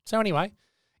 So anyway,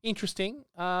 interesting.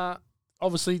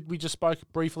 Obviously we just spoke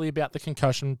briefly about the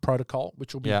concussion protocol,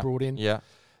 which will be brought in. Yeah.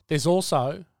 There's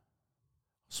also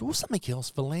saw something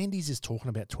else. Volandis is talking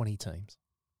about 20 teams.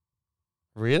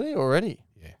 Really? Already?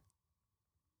 Yeah.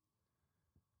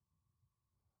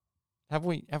 I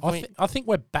think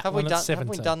we're battling at 17.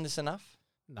 Have we done this enough?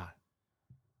 No.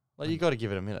 Well, you got to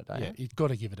give it a minute, don't Yeah, you? you've got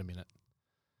to give it a minute.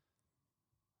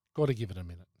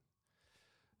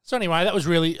 So anyway, that was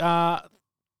really...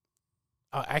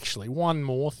 actually, one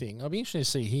more thing. I'll be interested to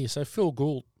see here. So Phil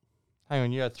Gould. Hang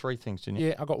on, you had 3 things, didn't you?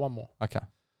 Yeah, I got one more. Okay.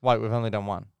 Wait, we've only done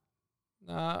one.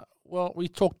 Well, we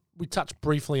we touched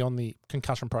briefly on the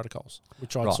concussion protocols,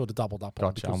 which I'd Right. sort of doubled up on.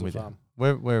 Gotcha, because I'm with of,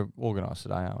 you. We're organised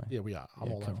today, aren't we? Yeah, we are. I'm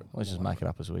Yeah, all cool. over it. Let's just make it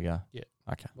up as we go. Yeah.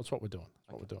 Okay. That's what we're doing.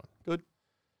 That's what we're doing. Good.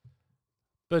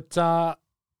 But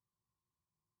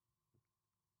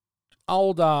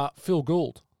old Phil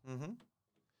Gould, Mm-hmm.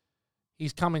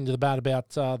 he's coming to the bat about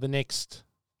the next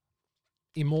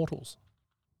Immortals.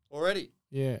 Already.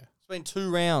 Yeah. It's been 2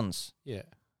 rounds. Yeah.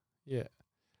 Yeah.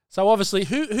 So obviously,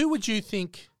 who would you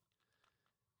think?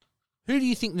 Who do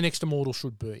you think the next Immortal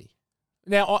should be?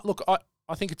 Now,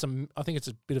 I think it's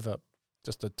a bit of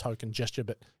just a token gesture,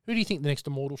 but who do you think the next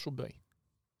Immortal should be?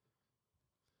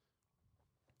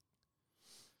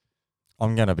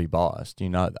 I'm going to be biased. You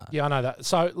know that. Yeah, I know that.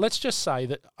 So let's just say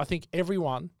that I think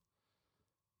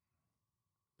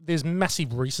there's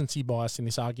massive recency bias in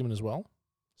this argument as well.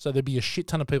 So there'd be a shit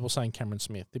ton of people saying Cameron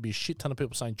Smith. There'd be a shit ton of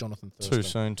people saying Jonathan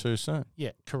Thurston. Too soon.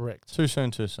 Yeah, correct. Too soon.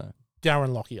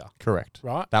 Darren Lockyer. Correct.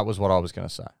 Right? That was what I was going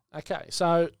to say. Okay,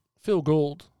 so Phil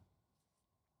Gould,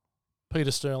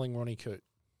 Peter Sterling, Ronnie Coote.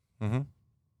 Mm-hmm.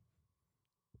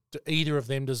 Do either of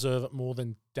them deserve it more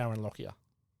than Darren Lockyer?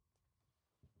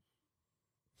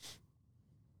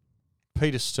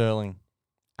 Peter Sterling,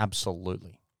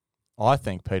 absolutely. I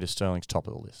think Peter Sterling's top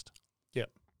of the list. Yep.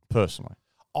 Personally.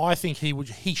 I think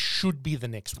he should be the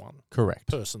next one. Correct.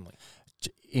 Personally.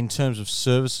 In terms of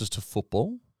services to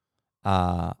football,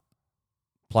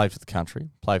 played for the country,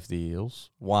 played for the Eels,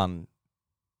 won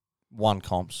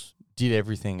comps, did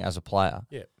everything as a player.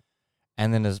 Yep.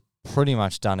 And then has pretty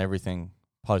much done everything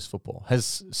post-football.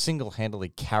 Has single-handedly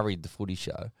carried the footy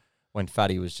show when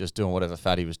Fatty was just doing whatever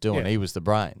Fatty was doing. Yeah. He was the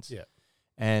brains. Yeah.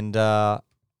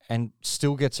 And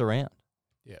still gets around.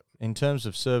 Yeah. In terms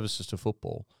of services to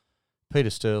football, Peter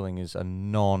Sterling is a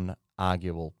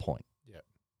non-arguable point. Yeah.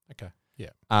 Okay.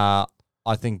 Yeah.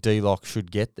 I think D-Lock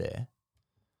should get there,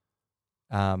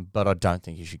 but I don't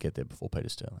think he should get there before Peter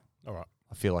Sterling. All right.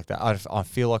 I feel like that. I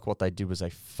feel like what they did was they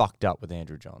fucked up with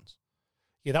Andrew Johns.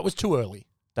 Yeah, that was too early.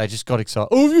 They just got excited.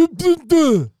 Oh,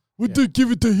 we Yeah. do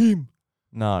give it to him.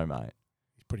 No, mate.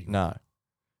 He's pretty good. No.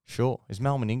 Sure. Is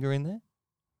Mal Meninga in there?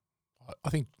 I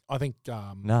think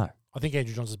No. I think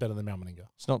Andrew Johns is better than Mal Meninga.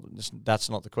 That's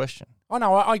not the question. I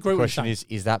know, I agree The with you. question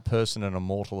is that person an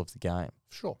immortal of the game?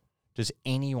 Sure. Does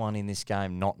anyone in this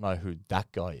game not know who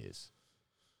that guy is?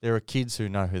 There are kids who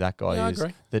know who that guy Yeah, I is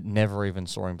agree. that never even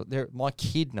saw him. But my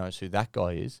kid knows who that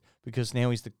guy is because now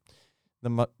he's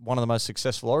one of the most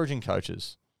successful Origin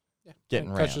coaches. Yeah. Getting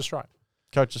Coach round. Australia.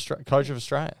 Coach of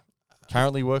Australia.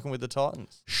 Currently working with the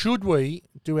Titans. Should we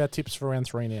do our tips for round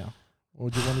 3 now? Or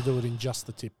do you want to do it in just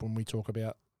the tip when we talk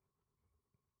about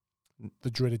the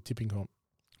dreaded tipping comp?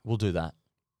 We'll do that.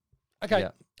 Okay. Yeah.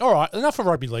 All right. Enough of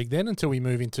rugby league then until we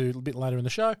move into a bit later in the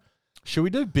show. Should we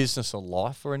do business or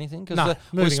life or anything? Because No,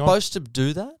 we're moving on. supposed to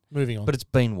do that, Moving on. but it's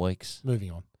been weeks. Moving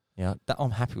on. Yeah,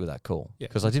 I'm happy with that call Yeah.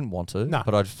 because I didn't want to, No.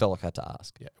 but I just felt like I had to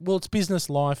ask. Yeah. Well, it's business,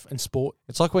 life, and sport.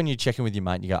 It's like when you check in with your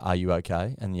mate and you go, "Are you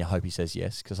okay?" and you hope he says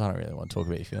yes because I don't really want to talk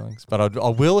about your feelings, but I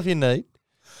will if you need.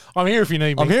 I'm here if you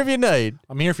need me. I'm here if you need,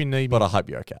 I'm here if you need me. but I hope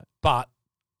you're okay. But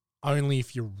only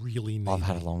if you really need I've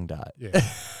had me. a long day.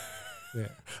 Yeah. Yeah.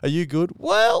 Are you good?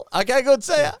 Well, okay, good.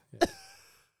 See ya. Yeah. It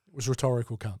was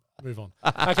rhetorical, cunt. Move on.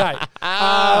 Okay.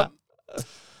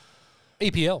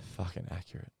 EPL. Fucking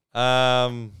accurate.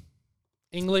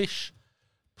 English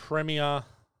Premier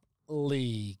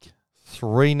League.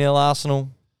 3-0 Arsenal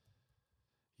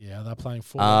Yeah, they're playing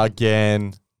 4.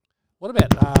 again. What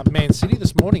about Man City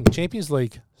this morning? Champions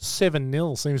League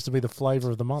 7-0 seems to be the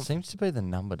flavour of the month. Seems to be the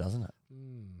number, doesn't it?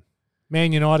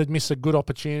 Man United miss a good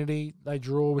opportunity. They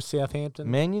draw with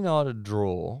Southampton. Man United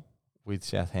draw with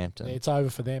Southampton. It's over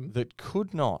for them. That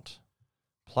could not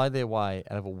play their way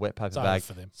out of a wet paper It's over bag.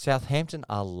 for them. Southampton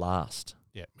are last.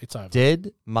 Yeah, it's over.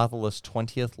 Dead, motherless,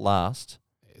 20th last.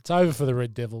 It's over for the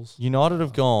Red Devils. United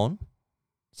have gone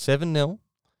 7-0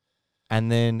 and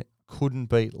then couldn't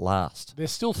beat last. They're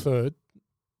still third.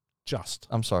 Just.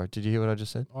 I'm sorry, did you hear what I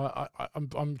just said?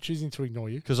 I'm choosing to ignore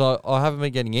you. Because I haven't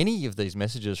been getting any of these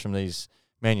messages from these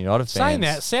Man United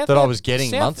fans Saying that I was getting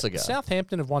months ago.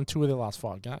 Southampton have won 2 of their last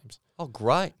 5 games. Oh,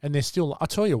 great. And they're still. I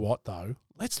tell you what, though.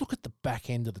 Let's look at the back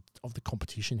end of the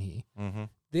competition here. Mm-hmm.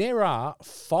 There are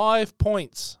 5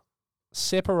 points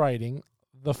separating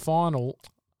the final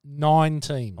 9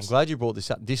 teams. I'm glad you brought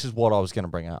this up. This is what I was going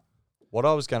to bring up. What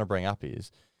I was going to bring up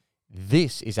is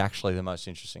this is actually the most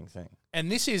interesting thing.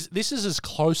 And this is as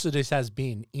close as this has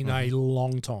been in a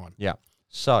long time. Yeah.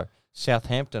 So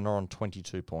Southampton are on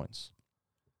 22 points.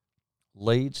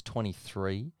 Leeds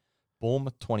 23,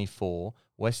 Bournemouth 24,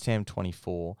 West Ham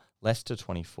 24, Leicester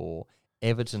 24,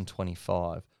 Everton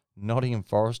 25, Nottingham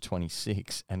Forest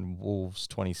 26 and Wolves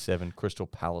 27, Crystal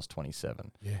Palace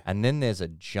 27. Yeah. And then there's a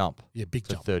jump Big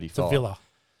to jump. 35. To Villa.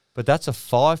 But that's a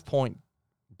 5-point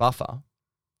buffer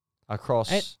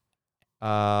across,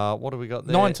 what do we got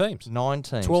there? 9 teams. 9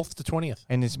 teams. 12th to 20th.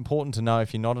 And it's important to know,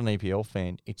 if you're not an EPL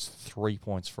fan, it's 3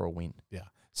 points for a win. Yeah.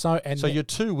 So you're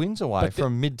 2 wins away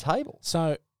from mid-table.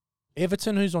 So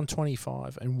Everton, who's on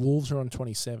 25, and Wolves, who are on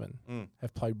 27,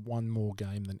 have played one more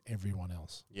game than everyone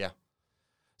else. Yeah.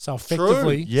 So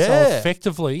effectively,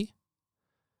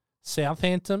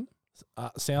 Southampton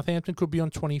could be on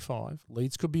 25,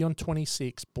 Leeds could be on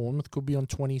 26, Bournemouth could be on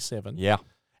 27. Yeah.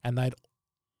 And they'd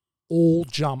all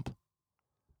jump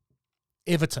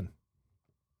Everton.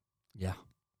 Yeah.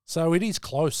 So it is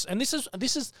close. And this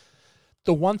is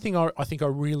the one thing I think I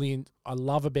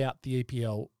love about the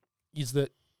EPL is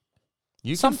that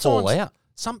you can fall out.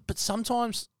 But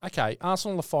sometimes, okay,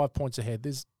 Arsenal are 5 points ahead.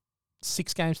 There's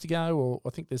 6 games to go, or I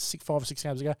think there's 5 or 6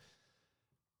 games to go.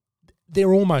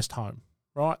 They're almost home,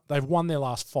 right? They've won their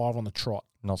last 5 on the trot.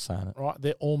 Not saying it. Right?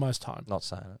 They're almost home. Not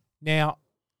saying it. Now,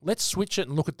 let's switch it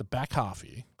and look at the back half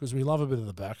here, because we love a bit of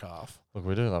the back half. Look,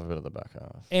 we do love a bit of the back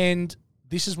half. And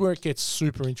this is where it gets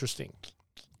super interesting.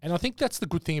 And I think that's the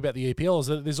good thing about the EPL, is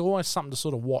that there's always something to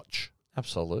sort of watch.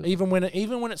 Absolutely. Even when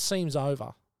it seems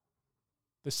over,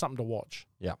 there's something to watch.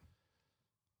 Yeah.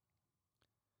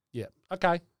 Yeah.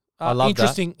 Okay. I love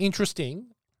Interesting.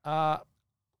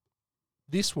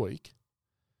 This week,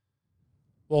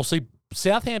 well, see,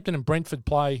 Southampton and Brentford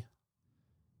play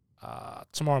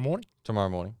tomorrow morning. Tomorrow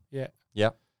morning. Yeah.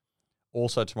 Yep.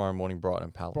 Also tomorrow morning,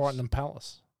 Brighton and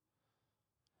Palace.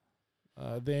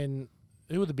 Then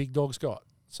who are the big dogs got?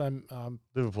 So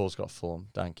Liverpool's got Fulham.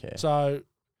 Don't care. So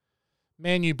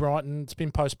Man U, Brighton, it's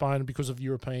been postponed because of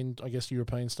European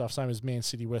stuff. Same as Man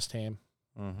City, West Ham,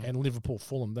 and Liverpool,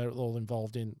 Fulham. They're all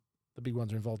involved in, the big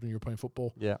ones are involved in European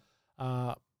football. Yeah.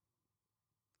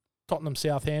 Tottenham,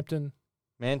 Southampton.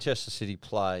 Manchester City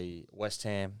play West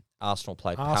Ham. Arsenal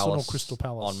play Arsenal, Crystal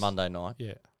Palace on Monday night.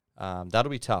 Yeah.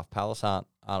 That'll be tough. Palace aren't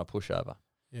a pushover.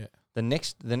 Yeah. The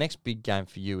next big game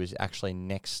for you is actually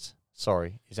next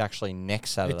Saturday.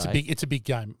 It's a big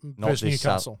game.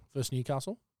 Versus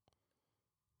Newcastle.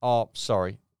 Oh,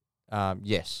 sorry.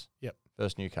 Yes. Yep.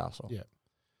 Versus Newcastle. Yep.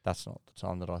 That's not the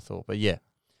time that I thought. But yeah.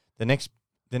 The next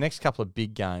couple of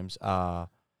big games are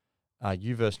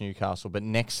you versus Newcastle, but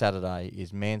next Saturday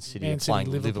is Man City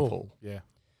playing Liverpool. Yeah.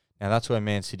 Now that's where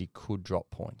Man City could drop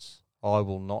points.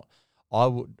 That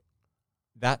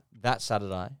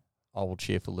Saturday I will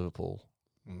cheer for Liverpool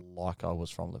like I was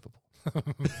from Liverpool.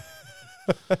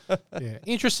 Yeah.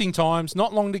 Interesting times,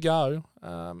 not long to go.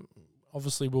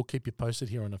 Obviously we'll keep you posted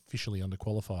here on Officially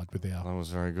Underqualified with our That was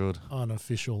very good.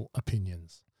 unofficial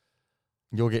opinions.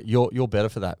 You're better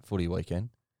for that footy weekend.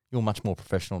 You're much more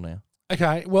professional now.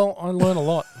 Okay, well, I learn a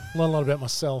lot. Learn a lot about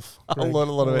myself. I learn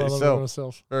a lot about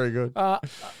yourself. Very good.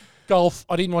 Golf,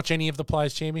 I didn't watch any of the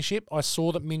Players' Championship. I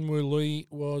saw that Minwoo Lee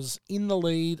was in the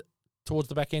lead towards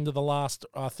the back end of the last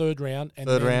third round. And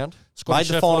third round. Scotty Made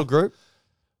the Scheffler, final group.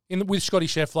 with Scotty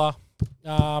Scheffler.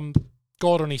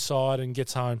 Got on his side and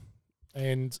gets home.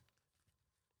 And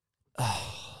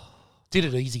did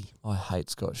it easy. I hate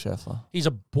Scott Scheffler. He's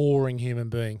a boring human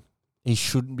being. He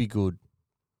shouldn't be good.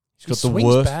 His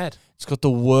swing's bad. He's got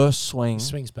the worst swing. His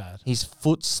swing's bad. His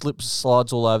foot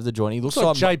slides all over the joint. He looks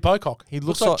like Jay Bocock. He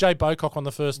looks like Jay Bocock on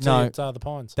the first tee at the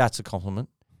Pines. That's a compliment.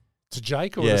 To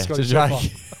Jake or to Scotty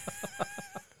Jake.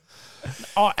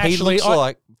 Actually, he looks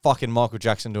like fucking Michael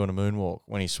Jackson doing a moonwalk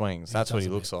when he swings. That's what he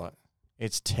looks like.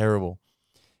 It's terrible.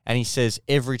 And he says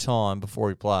every time before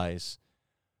he plays,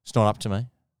 it's not up to me.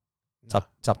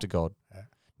 It's up to God. Yeah.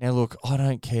 Now look, I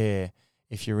don't care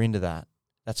if you're into that.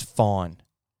 That's fine.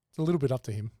 It's a little bit up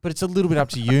to him. But it's a little bit up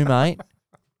to you, mate.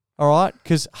 All right?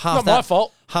 Because my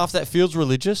fault. Half that field's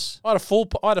religious. I had a four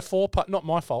putt. Not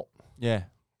my fault. Yeah.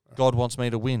 God wants me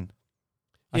to win.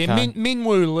 Okay. Yeah,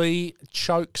 Minwoo Lee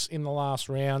chokes in the last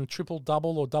round.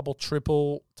 Triple-double or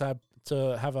double-triple to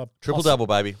have a... Triple-double,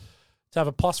 baby. To have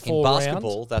a +4 round. In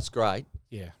basketball, that's great.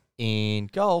 Yeah. In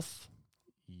golf,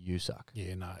 you suck.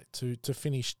 Yeah, no. To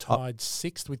finish tied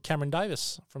 6th with Cameron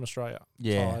Davis from Australia.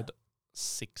 Yeah. Tied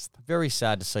 6th. Very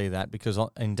sad to see that because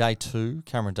in day 2,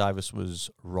 Cameron Davis was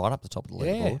right up the top of the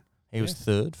leaderboard. Yeah. He was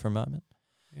 3rd for a moment.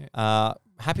 Yeah.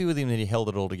 Happy with him that he held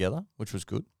it all together, which was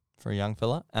good for a young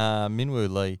fella. Minwoo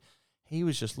Lee, he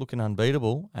was just looking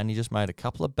unbeatable and he just made a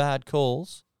couple of bad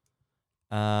calls.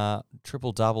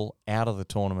 Triple-double out of the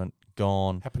tournament,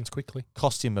 gone. Happens quickly.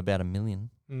 Cost him about $1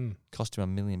 million. Mm. Cost him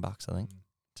 $1 million, I think,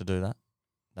 to do that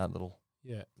little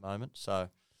moment. So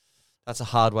that's a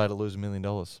hard way to lose $1 million.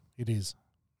 It is.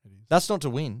 That's not to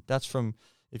win. That's from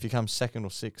If you come second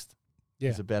or sixth, Yeah.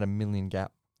 there's about 1 million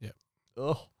gap. Yeah.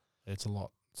 Oh. It's a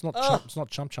lot. It's not. Oh. It's not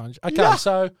chump change. Okay, Yeah.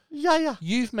 so Yeah.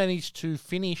 you've managed to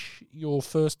finish your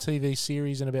first TV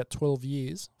series in about 12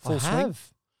 years. Full I swing.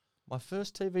 have. My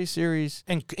first TV series.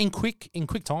 And in quick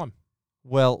time.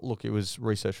 Well, look, it was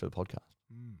research for the podcast.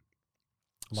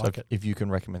 Like so it. if you can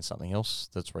recommend something else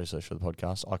that's research for the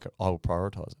podcast, I will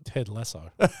prioritise it. Ted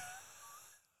Lasso.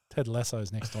 Ted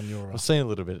Lasso's next on your. I've seen a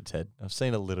little bit of Ted. I've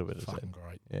seen a little bit of Fucking Ted.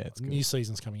 great. Yeah, it's good. New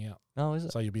season's coming out, No, is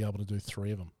it? so you'll be able to do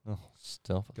 3 of them. Oh,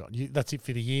 stuff. God, that's it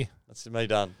for the year. That's me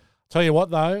done. Tell you what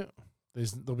though,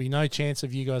 there'll be no chance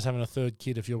of you guys having a third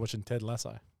kid if you're watching Ted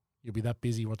Lasso. You'll be that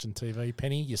busy watching TV.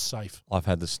 Penny, you're safe. I've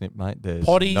had the snip, mate. There's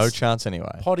Potties. no chance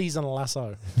anyway. Potties and a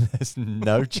lasso, There's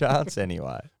no chance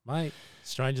anyway. mate.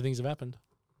 Stranger things have happened.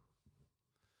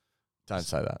 Don't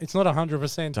say that. It's not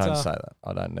 100%. Don't say that.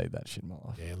 I don't need that shit in my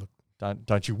life. Yeah, look,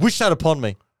 Don't you wish that upon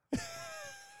me.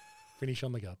 finish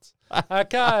on the guts.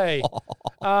 Okay.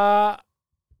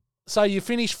 So you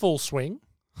finish full swing.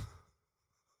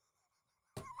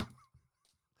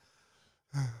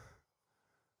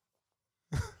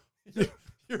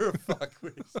 You're a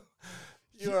fuckwit.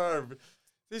 You are.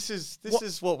 This is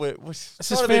what we're. This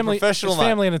is family. Professional, It's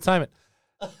family entertainment.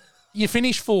 You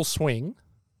finish full swing,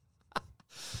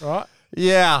 right?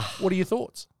 Yeah. What are your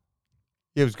thoughts?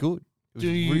 Yeah, it was good. It was Do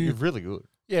you- really good.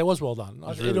 Yeah, it was well done.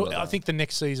 was really well I done. think the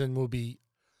next season will be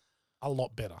a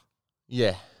lot better.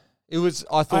 Yeah, it was.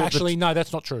 I thought Actually, no,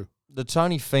 that's not true. the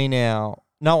Tony Finau.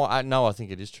 No, I think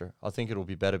it is true. I think it'll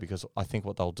be better because I think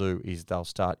what they'll do is they'll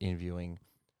start interviewing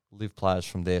live players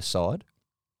from their side,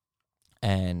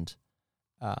 and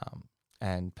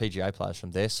PGA players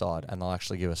from their side, and they'll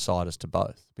actually give a side as to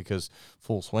both because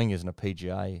Full Swing isn't a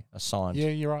PGA assigned Yeah,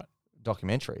 you're right.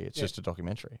 documentary. It's Yeah. just a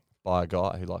documentary by a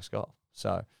guy who likes golf.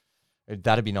 So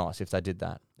that'd be nice if they did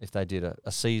that. If they did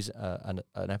a season,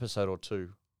 an episode or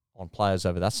two on players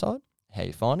over that side, how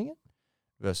you finding it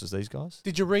versus these guys.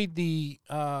 Did you read the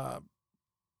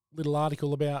little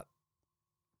article about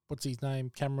what's his name,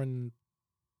 Cameron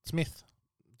Smith?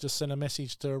 Just sent a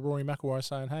message to Rory McIlroy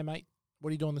saying, "Hey mate, what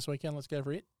are you doing this weekend? Let's go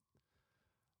for it."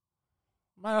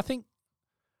 Mate, I think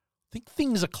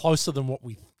things are closer than what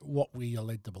we are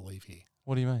led to believe here.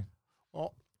 What do you mean?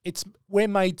 Well, we're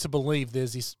made to believe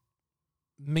there's this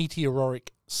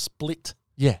meteoric split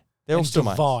Yeah, they're all and still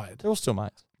mates. divide. They're all still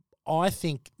mates. I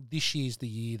think this year's the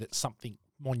year that something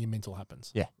monumental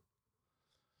happens. Yeah.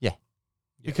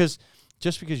 Because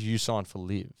just because you signed for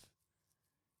Live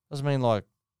doesn't mean like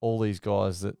all these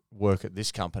guys that work at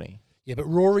this company. Yeah, but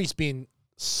Rory's been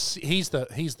he's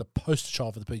the poster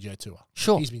child for the PGA Tour.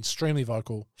 Sure. He's been extremely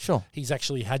vocal. Sure. He's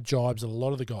actually had jibes at a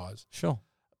lot of the guys, Sure.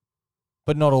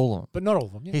 But not all of them. but not all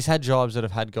of them. Yeah. He's had jobs that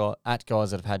have had guys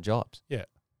that have had jobs. Yeah.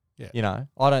 Yeah. You know,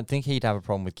 I don't think he'd have a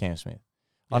problem with Cam Smith.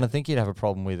 Yeah. I don't think he'd have a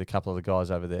problem with a couple of the guys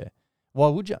over there. Why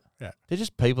would you? Yeah. They're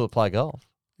just people that play golf.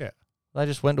 Yeah. They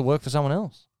just went to work for someone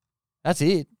else. That's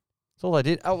it. That's all they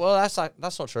did. Oh well, that's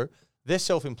not true. They're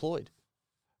self-employed.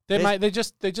 They're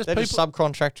just They're people. just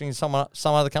subcontracting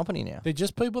some other company now. They're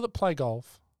just people that play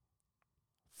golf,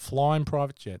 fly in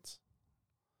private jets,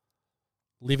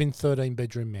 live in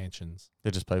 13-bedroom mansions,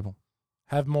 They're just people.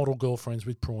 have model girlfriends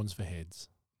with prawns for heads,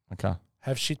 Okay.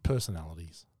 have shit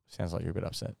personalities. Sounds like you're a bit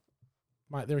upset.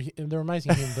 Mate, they're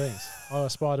amazing human beings. I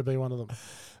aspire to be one of them.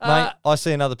 Mate, I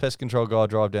see another pest control guy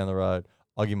drive down the road.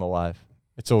 I give him a wave.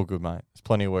 It's all good, mate. There's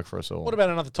plenty of work for us all. What about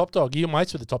another Top Dog? You're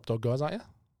mates with the Top Dog guys, aren't you?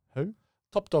 Who?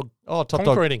 Top Dog. Oh, Top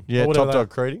Dog. Concreting. Yeah, or whatever Top they- Dog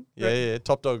Creating. Yeah.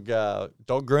 Top Dog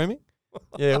dog grooming.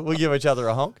 Yeah, we'll give each other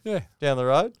a honk Yeah. down the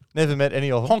road. Never met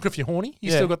any of them. Honk if you're horny.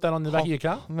 You Yeah. still got that on the back Honk. of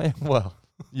your car? Man, well,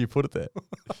 you put it there.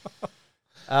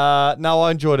 No,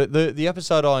 I enjoyed it. The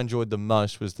episode I enjoyed the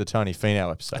most was the Tony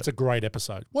Finau episode. That's a great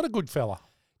episode. What a good fella.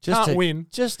 Just Can't win.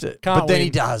 But Can't then win. he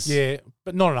does. Yeah,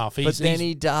 but not enough. But then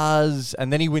he does.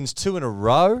 And then he wins 2 in a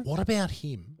row. What about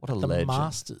him? What a at the legend.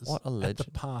 Masters. What a At the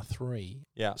legend. par 3.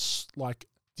 Yeah. Like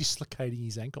dislocating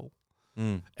his ankle.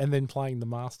 Mm, And then playing the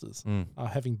Masters. mm.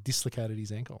 Having dislocated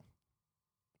his ankle.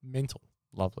 Mental.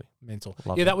 Lovely. Mental.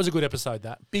 Lovely. Yeah, that was a good episode,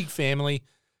 that. Big family.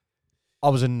 I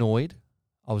was annoyed.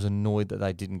 That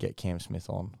they didn't get Cam Smith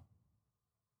on.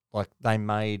 Like, they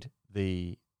made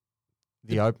the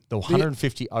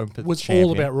 150 Open Was champion.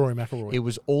 all about Rory McIlroy. It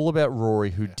was all about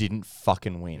Rory, who Yeah. didn't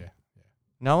fucking win. Yeah.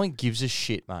 No one gives a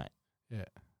shit, mate. Yeah.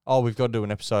 Oh, we've got to do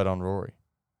an episode on Rory.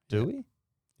 Do Yeah. we?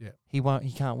 Yeah. He won't.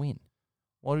 He can't win.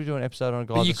 Why do we do an episode on a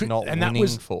guy But you that's could- not and that winning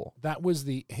was- for? That was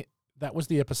the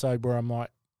episode where I'm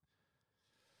like,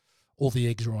 all the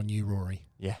eggs are on you, Rory.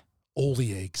 Yeah. All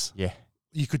the eggs. Yeah.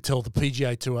 you could tell the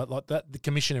PGA Tour like that. The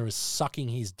commissioner is sucking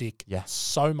his dick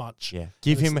so much. Yeah,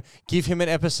 give him an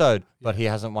episode, but he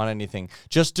hasn't won anything.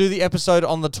 Just do the episode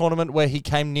on the tournament where he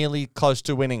came nearly close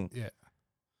to winning. Yeah.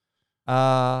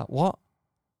 What?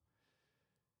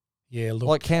 Yeah, look.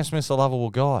 Like Cam Smith's a lovable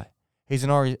guy. He's an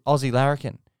Aussie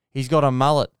larrikin. He's got a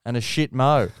mullet and a shit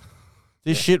mo.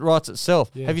 This shit writes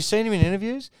itself. Yeah. Have you seen him in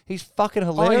interviews? He's fucking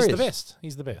hilarious. Oh, he's the best.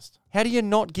 He's the best. How do you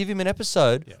not give him an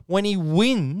episode when he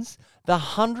wins the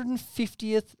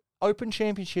 150th Open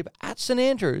Championship at St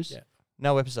Andrews? Yeah.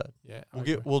 No episode. Yeah,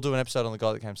 we'll do an episode on the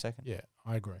guy that came second. Yeah,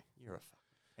 I agree. You're a fuck.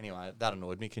 Anyway, that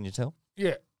annoyed me. Can you tell?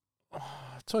 Yeah.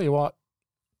 Tell you what.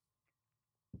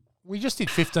 We just did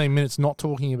 15 minutes not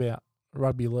talking about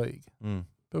rugby league,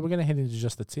 but we're going to head into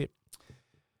just the tip.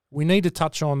 We need to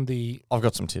touch on I've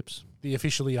got some tips. The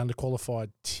officially underqualified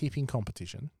tipping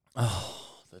competition.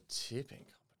 Oh, the tipping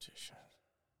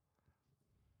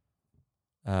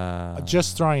competition.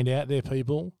 Just throwing it out there,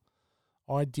 people.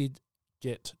 I did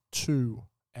get 2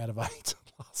 out of 8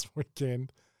 last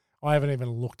weekend. I haven't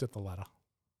even looked at the ladder.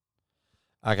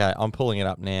 Okay, I'm pulling it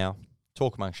up now.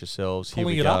 Talk amongst yourselves. Here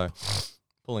we go. Up.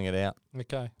 Pulling it out.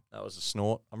 Okay. That was a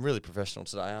snort. I'm really professional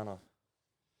today, aren't I?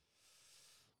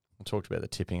 I talked about the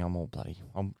tipping. I'm all bloody.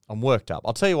 I'm worked up.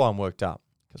 I'll tell you why I'm worked up.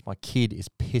 Because my kid is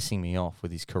pissing me off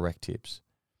with his correct tips.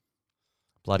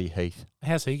 Bloody Heath.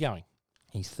 How's he going?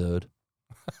 He's 3rd.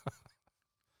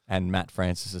 And Matt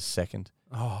Francis is 2nd.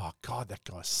 Oh, God, that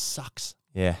guy sucks.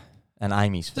 Yeah. And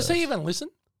Amy's 1st. Does he even listen?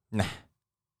 Nah.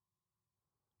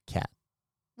 Cat.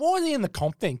 Why is he in the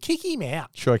comp then? Kick him out.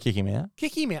 Should I kick him out?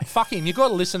 Kick him out. Fuck him. You've got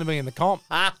to listen to me in the comp.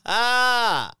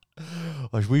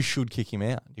 We should kick him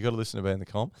out. You've got to listen to me in the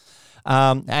comp.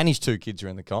 And his 2 kids are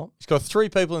in the comp. He's got 3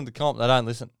 people in the comp that don't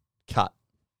listen. Cut.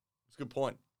 It's a good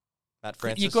point. Matt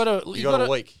Francis. You got a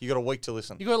week. You got a week to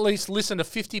listen. You got to at least listen to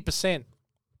 50%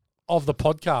 of the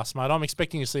podcast, mate. I'm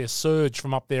expecting to see a surge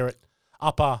from up there at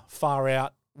upper, far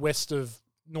out, west of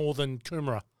northern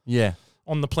Coomera. Yeah.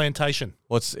 On the plantation.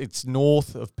 Well, it's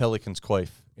north of Pelican's Queef.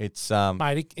 It's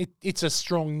mate, it's a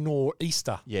strong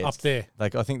nor'easter up there.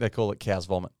 Like I think they call it cow's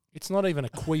vomit. It's not even a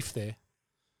queef there.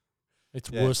 It's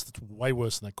worse. It's way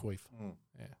worse than a queef.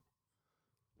 Yeah.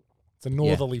 It's a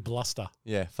northerly bluster.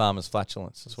 Yeah, farmer's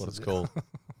flatulence is what it's called.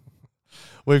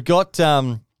 We've got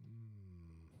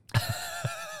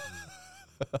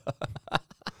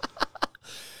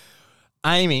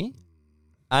Amy.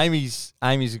 Amy's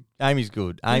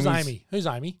good. Who's Amy? Who's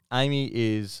Amy? Amy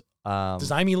is.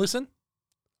 Does Amy listen?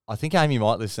 I think Amy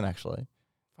might listen. Actually,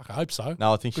 fuck, I hope so.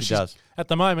 No, I think she does. At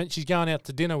the moment, she's going out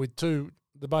to dinner with the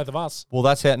both of us. Well,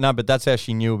 that's how. No, but that's how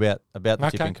she knew about the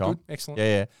tipping comp. Good, excellent.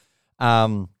 Yeah.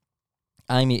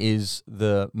 Amy is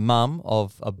the mum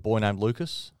of a boy named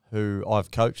Lucas, who I've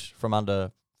coached from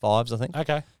under 5s, I think.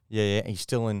 Okay. Yeah. He's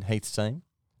still in Heath's team.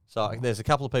 So there's a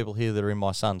couple of people here that are in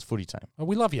my son's footy team. Oh,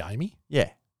 we love you, Amy. Yeah.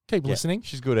 Keep listening.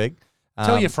 She's a good egg.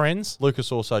 Tell your friends. Lucas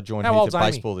also joined Heath at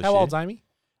baseball this year. How old's Amy?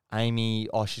 Amy,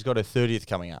 she's got her 30th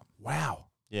coming up. Wow.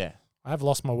 Yeah. I have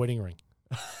lost my wedding ring.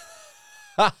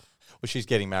 Well, she's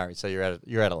getting married, so you're out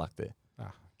of luck there.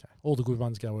 Ah, okay. All the good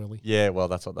ones go early. Yeah, well,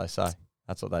 that's what they say.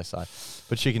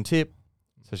 But she can tip,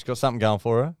 so she's got something going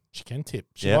for her. She can tip.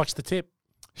 She likes to tip.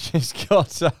 She's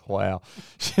got, wow.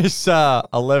 She's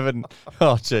 11.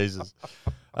 Oh, Jesus.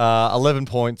 11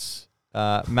 points.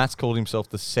 Matt's called himself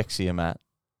the sexier Matt.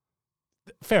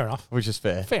 Fair enough. Which is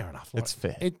fair. Fair enough. It's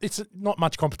fair. It's not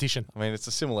much competition. I mean, it's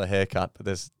a similar haircut, but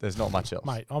there's not much else.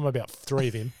 Mate, I'm about 3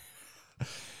 of him.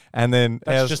 And then...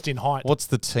 That's just in height. What's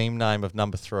the team name of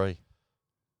number 3?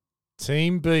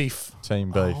 Team Beef.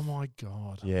 Team Beef. Oh, my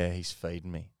God. Yeah, he's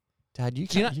feeding me. Dad,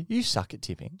 you suck at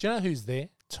tipping. Do you know who's there?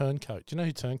 Turncoat. Do you know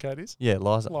who Turncoat is? Yeah,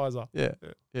 Liza. Yeah,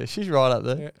 she's right up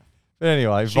there. Yeah. But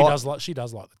anyway... She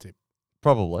does like the tip.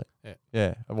 Probably.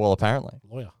 Yeah. Well, apparently.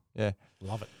 Lawyer. Yeah.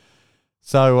 Love it.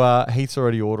 So Heath's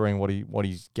already ordering what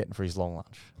he's getting for his long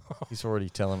lunch. He's already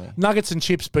telling me. Nuggets and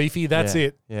chips, Beefy. That's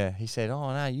it. Yeah. He said,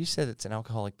 "Oh no, you said it's an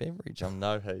alcoholic beverage." I'm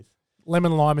no, Heath.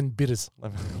 Lemon, lime, and bitters.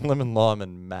 Lemon, lime,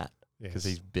 and Matt because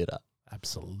he's bitter.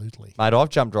 Absolutely, mate. I've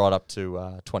jumped right up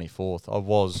to 24th. I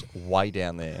was way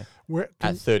down there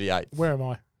at 38th. Where am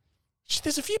I?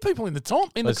 There's a few people in the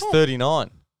top. There's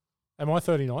 39. Am I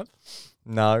 39th?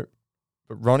 No.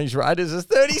 But Ronnie's Raiders is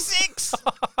 36,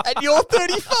 and you're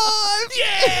 35.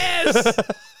 Yes!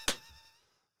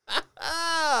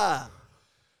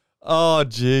 Oh,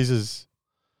 Jesus.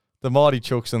 The Mighty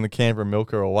Chooks and the Canberra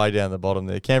Milker are way down the bottom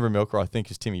there. Canberra Milker, I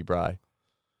think, is Timmy Bray,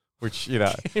 which,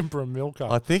 Canberra Milker.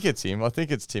 I think it's him. I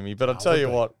think it's Timmy. But I'll tell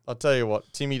you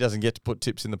what. Timmy doesn't get to put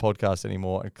tips in the podcast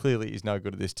anymore, and clearly he's no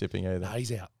good at this tipping either. No,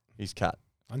 he's out. He's cut.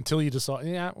 Until you decide,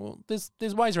 well,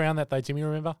 there's ways around that, though, Timmy,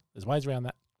 remember? There's ways around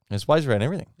that. There's ways around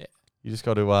everything. Yeah. You just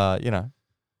got to,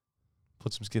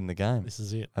 put some skin in the game, This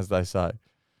is it. as they say.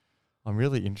 I'm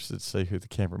really interested to see who the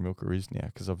Canberra Milker is now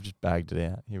because I've just bagged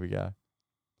it out. Here we go.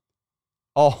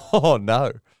 Oh,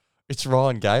 no. It's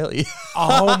Ryan Gailey.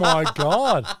 Oh, my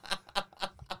God.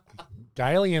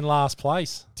 Gailey in last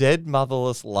place. Dead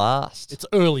motherless last. It's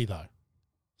early, though.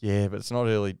 Yeah, but it's not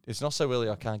early. It's not so early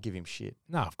I can't give him shit.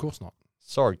 No, of course not.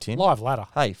 Sorry, Tim. Live ladder.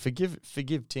 Hey, forgive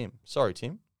Tim. Sorry,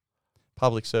 Tim.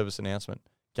 Public service announcement.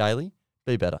 Gailey,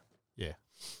 be better. Yeah.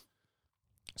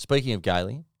 Speaking of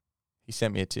Gailey, he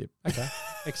sent me a tip. Okay.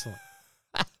 Excellent.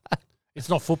 It's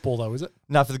not football, though, is it?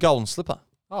 No, for the Golden Slipper.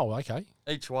 Oh, okay.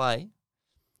 Each way,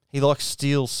 he likes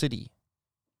Steel City.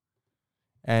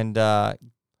 And,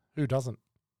 Who doesn't?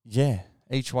 yeah,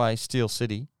 each way, Steel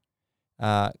City.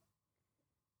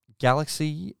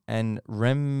 Galaxy and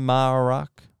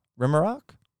Remark.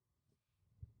 Remark.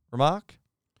 Okay.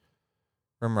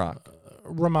 Remark.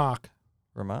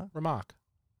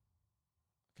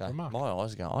 My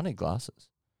eyes are going, I need glasses.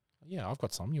 Yeah, I've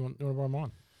got some. You want to borrow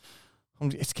mine?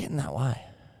 It's getting that way.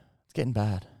 It's getting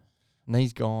bad.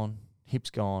 Knee's gone, hips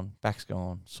gone, back's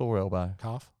gone, sore elbow.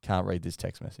 Calf. Can't read this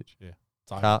text message. Yeah.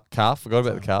 It's over. Calf. Forgot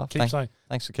about the calf. Keep saying.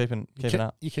 Thanks for keeping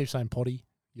up. You keep saying potty.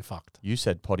 You're fucked. You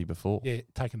said potty before. Yeah,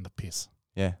 taking the piss.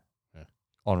 Yeah. Yeah.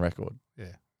 On record.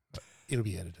 Yeah. It'll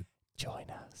be edited. Join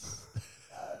us.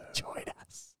 Join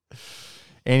us.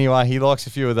 Anyway, he likes a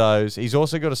few of those. He's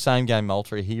also got a same game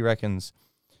multi. He reckons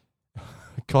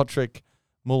Kotrick,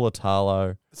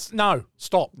 Mulatalo. No,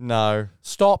 stop. No.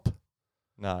 Stop.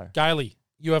 No. Gailey,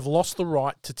 you have lost the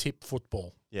right to tip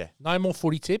football. Yeah. No more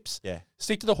footy tips. Yeah.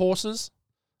 Stick to the horses.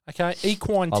 Okay.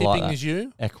 Equine I like tipping that. is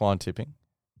you. Equine tipping.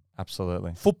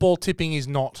 Absolutely. Football tipping is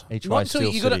not. Each way,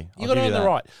 Steel City. You got to earn the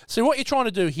right. So what you're trying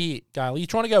to do here, Gailey, you're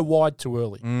trying to go wide too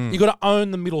early. You got to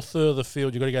own the middle third of the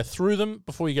field. You got to go through them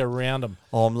before you go around them.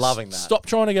 Oh, I'm loving that. Stop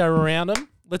trying to go around them.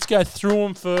 Let's go through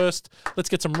them first. Let's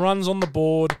get some runs on the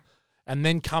board, and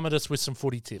then come at us with some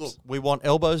footy tips. Look, we want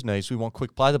elbows, knees. We want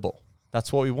quick play the ball.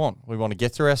 That's what we want. We want to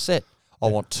get through our set. I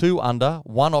want 2 under,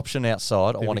 1 option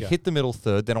outside. I want to hit the middle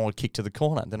third. Then I want to kick to the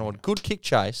corner. Then I want a good kick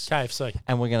chase. KFC.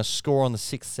 And we're going to score on the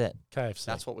 6th set. KFC.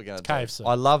 That's what we're going to do. KFC.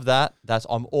 I love that.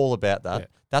 I'm all about that. Yeah.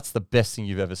 That's the best thing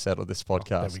you've ever said on this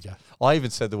podcast. There we go. I even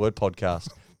said the word podcast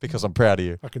because I'm proud of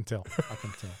you. I can tell.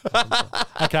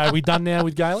 Okay, are we done now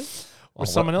with Gailey? Or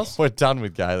someone else? We're done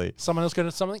with Gailey. Someone else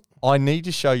got something? I need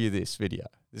to show you this video.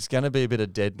 There's going to be a bit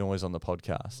of dead noise on the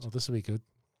podcast. Oh, this will be good.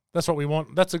 That's what we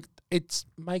want. It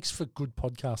makes for good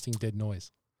podcasting, dead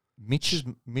noise.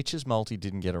 Mitch's multi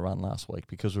didn't get a run last week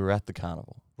because we were at the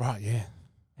carnival. Right, yeah.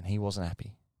 And he wasn't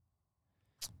happy.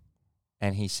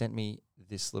 And he sent me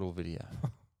this little video.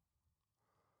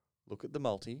 Look at the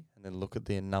multi and then look at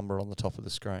their number on the top of the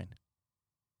screen.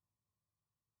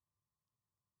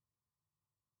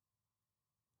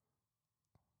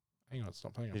 Hang on,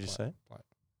 stop. Hang on. Did you see it? Play it.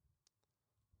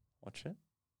 Watch it.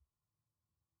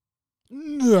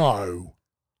 No.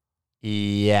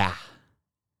 Yeah.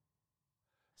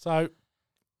 So,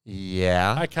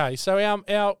 yeah. okay, so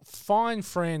our fine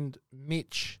friend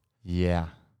Mitch, Yeah.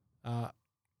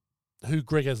 who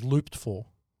Greg has looped for,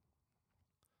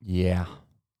 Yeah.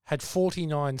 had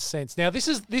 49 cents. Now, this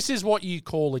is what you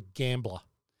call a gambler.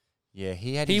 Yeah,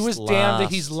 he was down to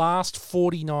his last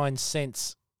 49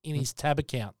 cents in his tab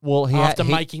account. Well, after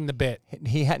making the bet.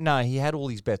 He had all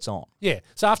his bets on. Yeah.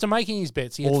 So after making his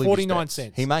bets, he had All of his 49 bets.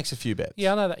 cents. He makes a few bets.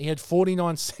 Yeah, I know that. He had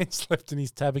 49 cents left in his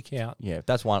tab account. Yeah,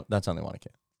 that's only one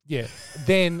account. Yeah.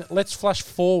 Then let's flash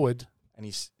forward. And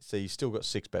he's still got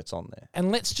 6 bets on there.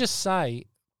 And let's just say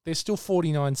there's still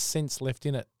 49 cents left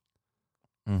in it.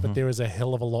 But there is a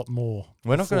hell of a lot more.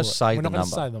 We're not going to say the number. We're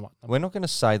not going to say the number. We're not going to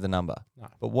say the number. No.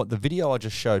 But what the video I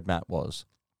just showed Matt was,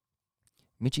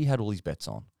 Mitchie had all his bets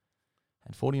on,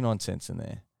 had 49 cents in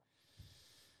there.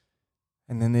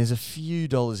 And then there's a few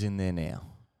dollars in there now.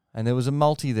 And there was a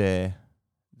multi there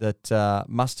that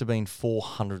must have been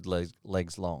 400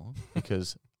 legs long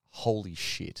because holy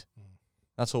shit.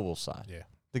 That's all we'll say. Yeah.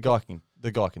 The guy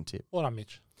can tip. Well done,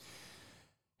 Mitch.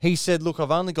 He said, look,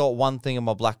 I've only got one thing in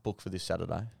my black book for this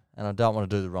Saturday, and I don't want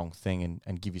to do the wrong thing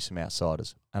and give you some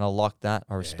outsiders. And I like that.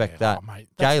 I respect that. Oh, mate,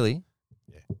 Gailey,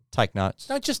 take notes.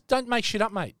 Don't make shit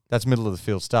up, mate. That's middle of the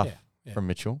field stuff from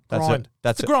Mitchell. That's grind.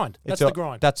 That's the grind. That's the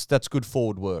grind. That's good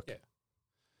forward work.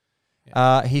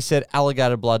 Yeah. He said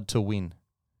alligator blood to win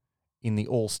in the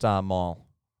All-Star Mile.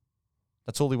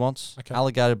 That's all he wants. Okay.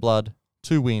 Alligator blood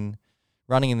to win,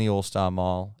 running in the All-Star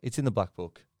Mile. It's in the black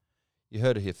book. You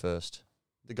heard it here first.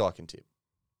 The guy can tip.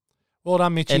 Well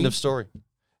done, Mitchie. End of story.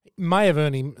 May have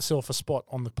earned himself a spot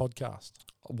on the podcast.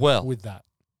 Well, with that.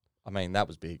 I mean, that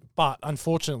was big. But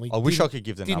unfortunately, I wish I could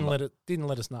give the didn't number. didn't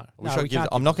let us know. I wish I could give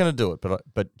I'm not going to do it,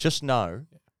 but just know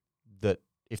that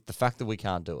if the fact that we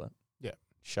can't do it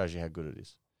shows you how good it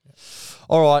is. Yeah.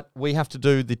 All right, we have to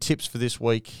do the tips for this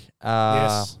week.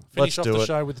 Yes, finish off the show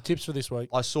show with the tips for this week.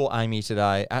 I saw Amy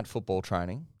today at football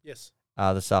training. Yes.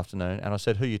 This afternoon, and I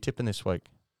said, "Who are you tipping this week?"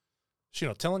 She's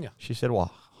not telling you. She said,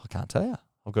 "Well, I can't tell you.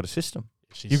 I've got a system."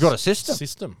 You've got a system.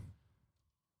 System.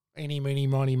 Eeny, meeny,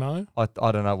 miny, mo. I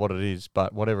don't know what it is,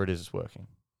 but whatever it is, it's working.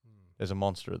 There's a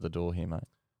monster at the door here, mate.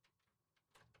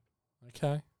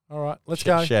 Okay. All right. Let's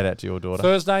go. Shout out to your daughter.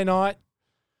 Thursday night,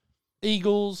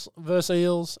 Eagles versus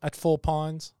Eels at 4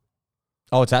 Pines.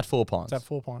 Oh, it's at 4 Pines. It's at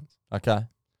 4 Pines. Okay.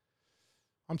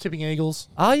 I'm tipping Eagles.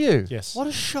 Are you? Yes. What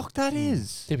a shock that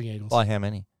is. Tipping Eagles. By how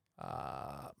many?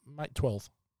 Mate, 12.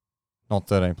 Not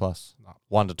 13 plus. No.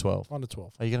 1 to 12. 1 to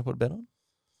 12. Are you going to put a bet on?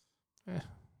 Yeah.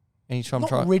 Anytime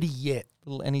Not ready yet.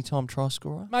 Little anytime try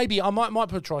scorer? Maybe. I might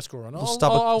put a try scorer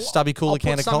on. Stubby cooler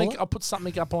can of cola? I'll put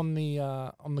something up on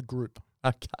the group.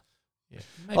 Okay. Yeah.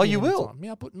 Oh, you will? Time.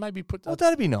 Yeah, maybe put. Oh,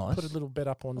 that'd be nice. Put a little bet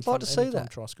up on. I'd like to see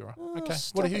that. Try scorer. Oh, Okay.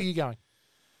 Who are you going?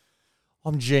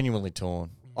 I'm genuinely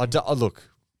torn. Look,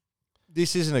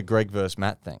 this isn't a Greg versus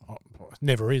Matt thing. Oh,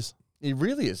 never is. It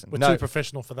really isn't. We're too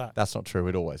professional for that. That's not true.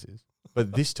 It always is.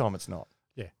 But this time it's not.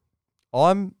 Yeah.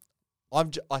 I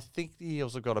think the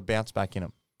Eels have got to bounce back in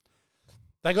them.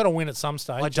 They got to win at some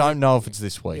stage. I don't know if it's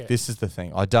this week. Yeah. This is the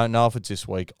thing. I don't know if it's this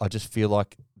week. I just feel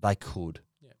like they could.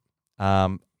 Yeah.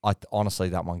 Honestly,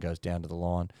 that one goes down to the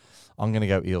line. I'm going to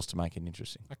go Eels to make it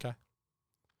interesting. Okay.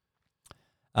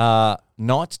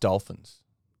 Knights Dolphins.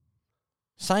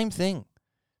 Same thing.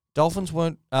 Dolphins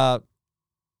weren't. Knights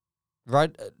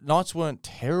weren't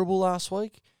terrible last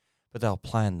week, but they were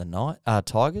playing the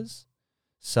Tigers.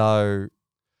 So,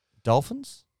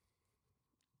 Dolphins.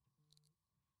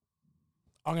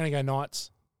 I'm going to go Knights.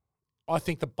 I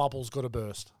think the bubble's got to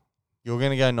burst. You're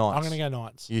going to go Knights. I'm going to go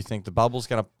Knights. You think the bubble's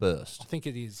going to burst? I think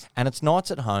it is. And it's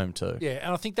Knights at home too. Yeah,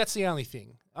 and I think that's the only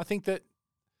thing. I think that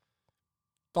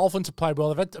Dolphins have played well.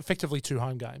 They've had effectively 2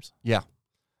 home games. Yeah.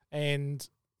 And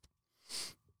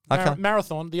okay.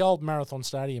 the old Marathon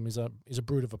Stadium is a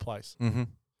brute of a place. Mm-hmm.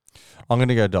 I'm going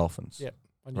to go Dolphins. Yep.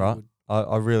 Right.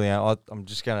 I really am. I'm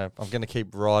going to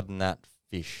keep riding that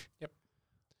fish. Yep.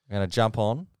 I'm going to jump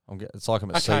on. It's like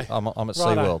I'm at okay. I'm at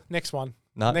SeaWorld. Next one.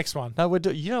 No. Next one. No,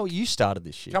 you know you started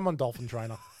this shit. Come on, Dolphin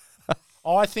trainer.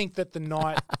 I think that the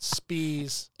Knight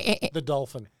spears the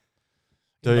Dolphin.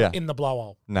 In the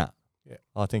blowhole. Nah. Yeah.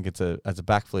 I think it's a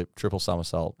backflip, triple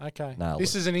somersault. Okay.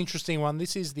 This is an interesting one.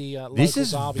 This is the local This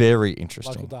is derby. very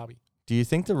interesting. Local derby. Do you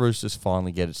think the Roosters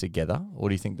finally get it together, or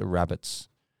do you think the Rabbits?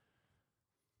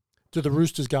 Do the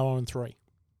Roosters go 0-3?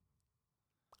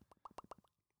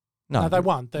 No, they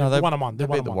won. They won and one. They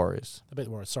beat the Warriors. They beat the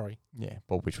Warriors. Sorry. Yeah,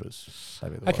 but which was they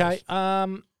beat the okay.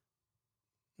 Warriors.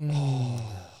 I'm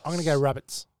going to go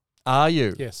Rabbits. Are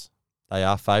you? Yes. They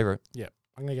are favourite. Yeah,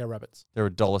 I'm going to go Rabbits. They're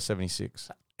 $1.76.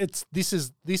 This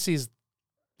is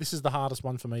the hardest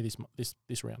one for me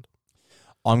this round.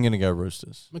 I'm going to go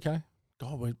Roosters. Okay.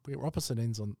 God, we're opposite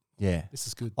ends on. Yeah, this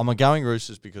is good. I'm going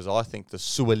Roosters because I think the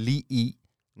Suali'i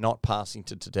not passing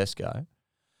to Tedesco.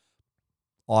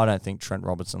 I don't think Trent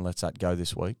Robinson lets that go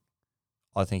this week.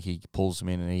 I think he pulls them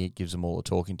in and he gives them all a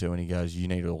talking to and he goes, you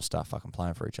need to all start fucking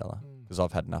playing for each other because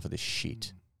I've had enough of this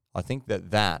shit. I think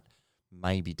that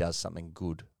maybe does something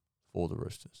good for the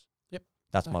Roosters. Yep.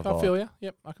 That's my vibe. I feel you.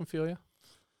 Yep, I can feel you.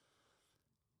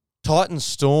 Titans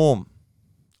Storm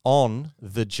on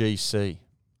the GC.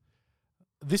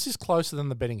 This is closer than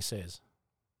the betting says.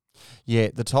 Yeah,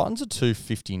 the Titans are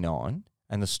 $2.59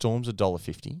 and the Storm's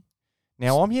 $1.50.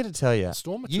 Now, I'm here to tell you,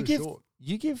 Storm are short.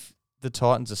 You give the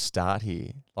Titans a start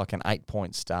here, like an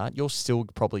 8-point start, you're still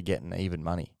probably getting even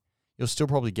money. You're still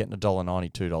probably getting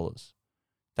 $1.90, $2.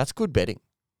 That's good betting.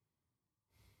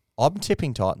 I'm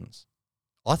tipping Titans.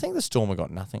 I think the Storm have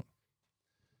got nothing.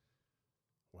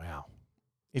 Wow.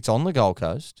 It's on the Gold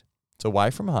Coast. It's away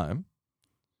from home.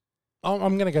 I'm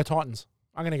going to go Titans.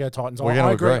 I'm going to go Titans. We're going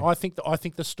to agree. I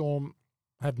think the Storm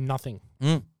have nothing.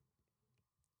 If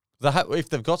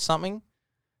they've got something,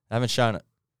 they haven't shown it.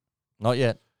 Not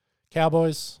yet.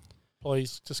 Cowboys,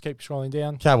 please just keep scrolling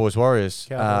down. Cowboys, Warriors.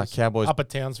 Cowboys up at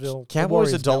Townsville.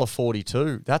 Cowboys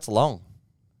 $1.42. That's long.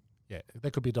 Yeah,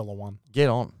 that could be $1. Get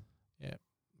on. Yeah.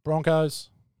 Broncos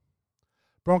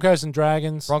and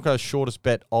Dragons. Broncos shortest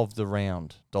bet of the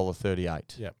round,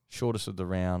 $1.38. Yep. Shortest of the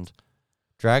round.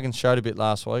 Dragons showed a bit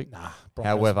last week. Nah.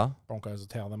 However, Broncos will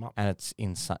towel them up. And it's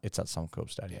at Suncorp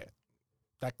Stadium. Yeah.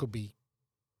 That could be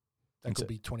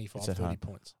 25, 30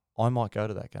 points. I might go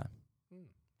to that game.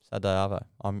 Saturday Arvo.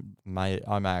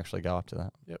 I may actually go up to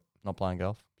that. Yep. Not playing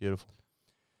golf. Beautiful.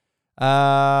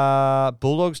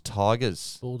 Bulldogs,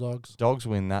 Tigers. Bulldogs. Dogs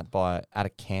win that by at a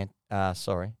can't.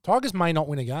 Sorry. Tigers may not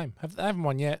win a game. They haven't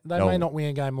won yet. They No. may not win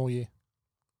a game all year.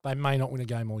 They may not win a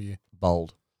game all year.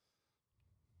 Bold.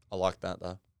 I like that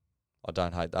though. I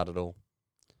don't hate that at all.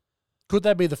 Could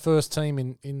they be the first team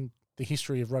in the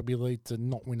history of rugby league to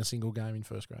not win a single game in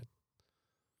first grade?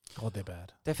 God, they're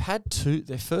bad. They've had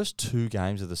their first 2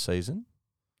 games of the season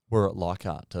were at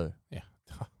Leichhardt too. Yeah.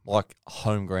 Like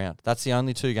home ground. That's the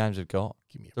only 2 games they've got.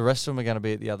 Give me a The rest of them are going to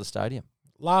be at the other stadium.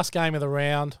 Last game of the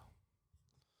round.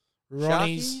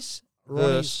 Sharkies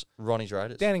versus Ronnie's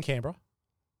Raiders. Down in Canberra.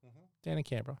 Down in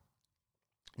Canberra.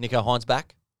 Nico Hines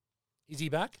back? Is he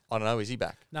back? I don't know. Is he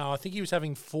back? No, I think he was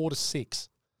having 4 to 6.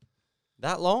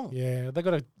 That long? Yeah,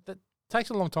 that takes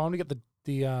a long time to get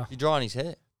You're drying his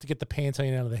hair. to get the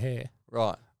Pantene out of the hair.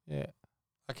 Right. Yeah.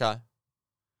 Okay.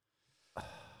 Oh my God.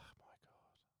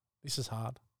 This is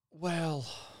hard. Well,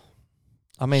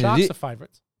 I mean, Sharks are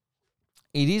favourites.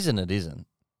 it is and it isn't.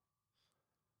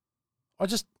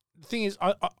 The thing is,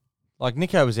 Like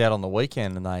Nico was out on the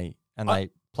weekend and they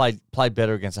played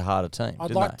better against a harder team.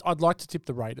 I'd like to tip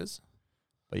the Raiders,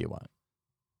 But you won't.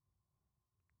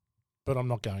 but I'm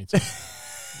not going to.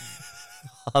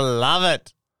 I love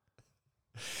it.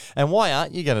 And why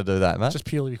aren't you going to do that, mate? Just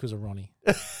purely because of Ronnie.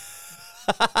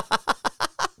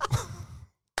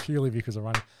 Purely because of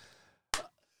Ronnie.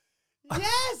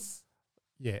 Yes.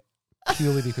 Yeah,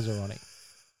 purely because of Ronnie.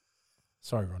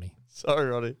 Sorry, Ronnie. Sorry,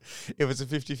 Ronnie. If it's a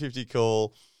 50-50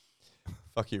 call,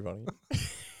 fuck you, Ronnie.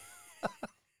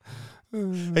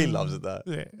 He loves it though.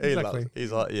 Yeah, He exactly. loves it.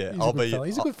 He's like, yeah, He's I'll a good be. fella.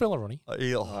 He's a good fella, Ronnie.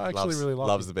 He I actually really love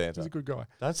loves him. the banter. He's a good guy.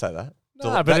 Don't say that.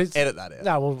 No, but it's edit that out.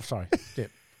 No, well, sorry. Yeah.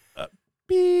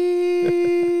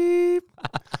 Beep.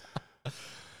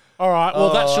 All right.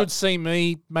 Well, that should see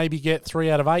me maybe get 3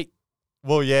 out of 8.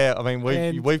 Well, yeah. I mean,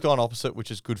 And- we've gone opposite, which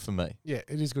is good for me. Yeah,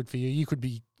 it is good for you. You could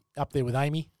be up there with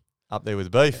Amy, Up there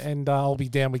with the beef. and I'll be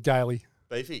down with Gailey,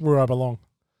 Beefy. where I belong.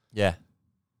 Yeah.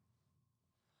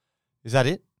 Is that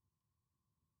it?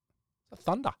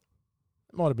 Thunder.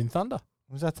 It might have been Thunder.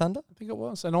 Was that Thunder? I think it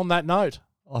was. And on that note,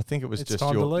 I think it was It's just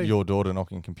time to leave. your daughter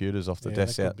knocking computers off the yeah,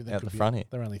 desk that out could be- the that could be front it. here.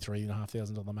 They're only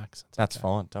 $3,500 max. It's That's okay.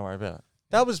 fine. Don't worry about it.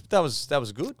 That was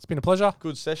good. It's been a pleasure.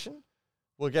 Good session.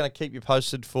 We're going to keep you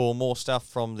posted for more stuff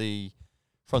from the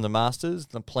Masters,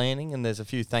 the planning, and there's a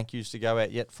few thank yous to go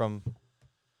out yet from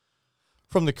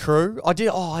the crew. I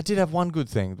did have one good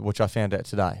thing which I found out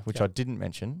today, which I didn't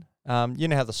mention. You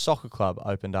know how the soccer club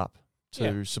opened up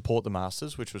to support the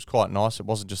Masters, which was quite nice. It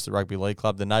wasn't just the rugby league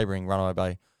club. The neighbouring Runaway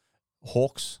Bay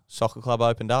Hawks soccer club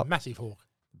opened up. Massive hawk.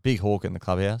 Big hawk in the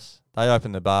clubhouse. They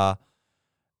opened the bar.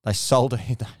 They sold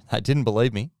it. They didn't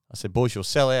believe me. I said, boys, you'll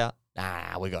sell out.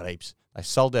 Nah, we got heaps. They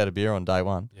sold out of beer on day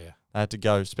 1. Yeah. They had to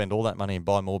go spend all that money and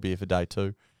buy more beer for day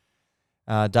 2.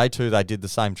 Day 2, they did the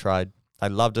same trade. They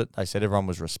loved it. They said everyone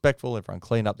was respectful. Everyone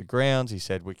cleaned up the grounds. He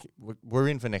said, we're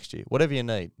in for next year. Whatever you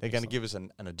need. They're going to give us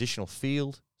an additional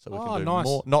field so we can do nice.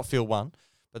 more. Not field 1,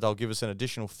 but they'll give us an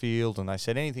additional field. And they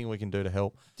said anything we can do to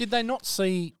help. Did they not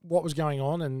see what was going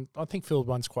on? And I think field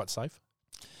 1's quite safe.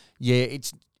 Yeah,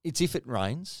 it's if it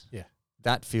rains. Yeah.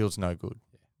 That field's no good.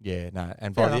 Yeah, no.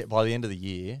 And Fair by the end of the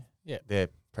year, Yeah. their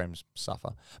prems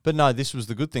suffer. But no, this was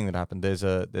the good thing that happened. There's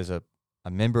a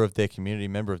member of their community,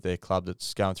 member of their club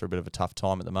that's going through a bit of a tough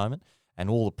time at the moment, and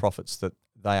all the profits that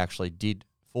they actually did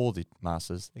for the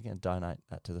Masters, they're going to donate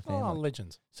that to the family. Oh,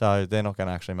 legends. So they're not going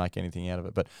to actually make anything out of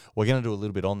it. But we're going to do a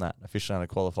little bit on that. Officially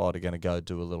Underqualified are going to go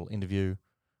do a little interview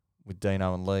with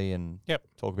Dino and Lee and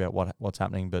talk about what's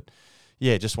happening. But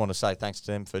yeah, just want to say thanks to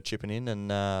them for chipping in,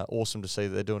 and awesome to see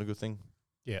that they're doing a good thing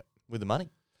with the money.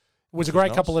 It was a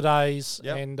great couple of days,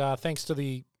 and thanks to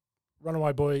the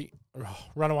Runaway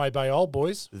Bay Old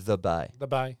Boys. The Bay.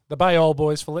 The Bay Old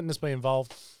Boys for letting us be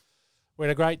involved. We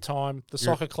had a great time. The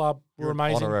soccer club were You're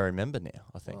amazing. An honorary member now,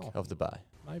 I think, of the Bay.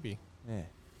 Maybe. Yeah.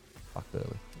 Fuck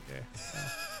Burley. Yeah.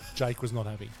 Jake was not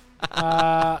happy.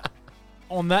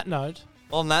 On that note.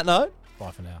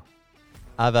 Bye for now.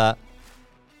 Over.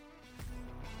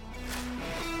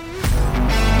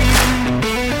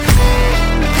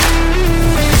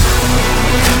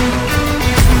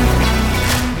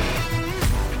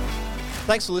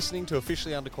 Thanks for listening to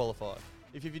Officially Underqualified.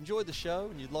 If you've enjoyed the show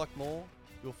and you'd like more,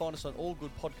 you'll find us on all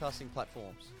good podcasting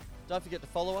platforms. Don't forget to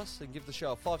follow us and give the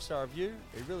show a 5-star review.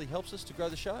 It really helps us to grow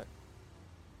the show.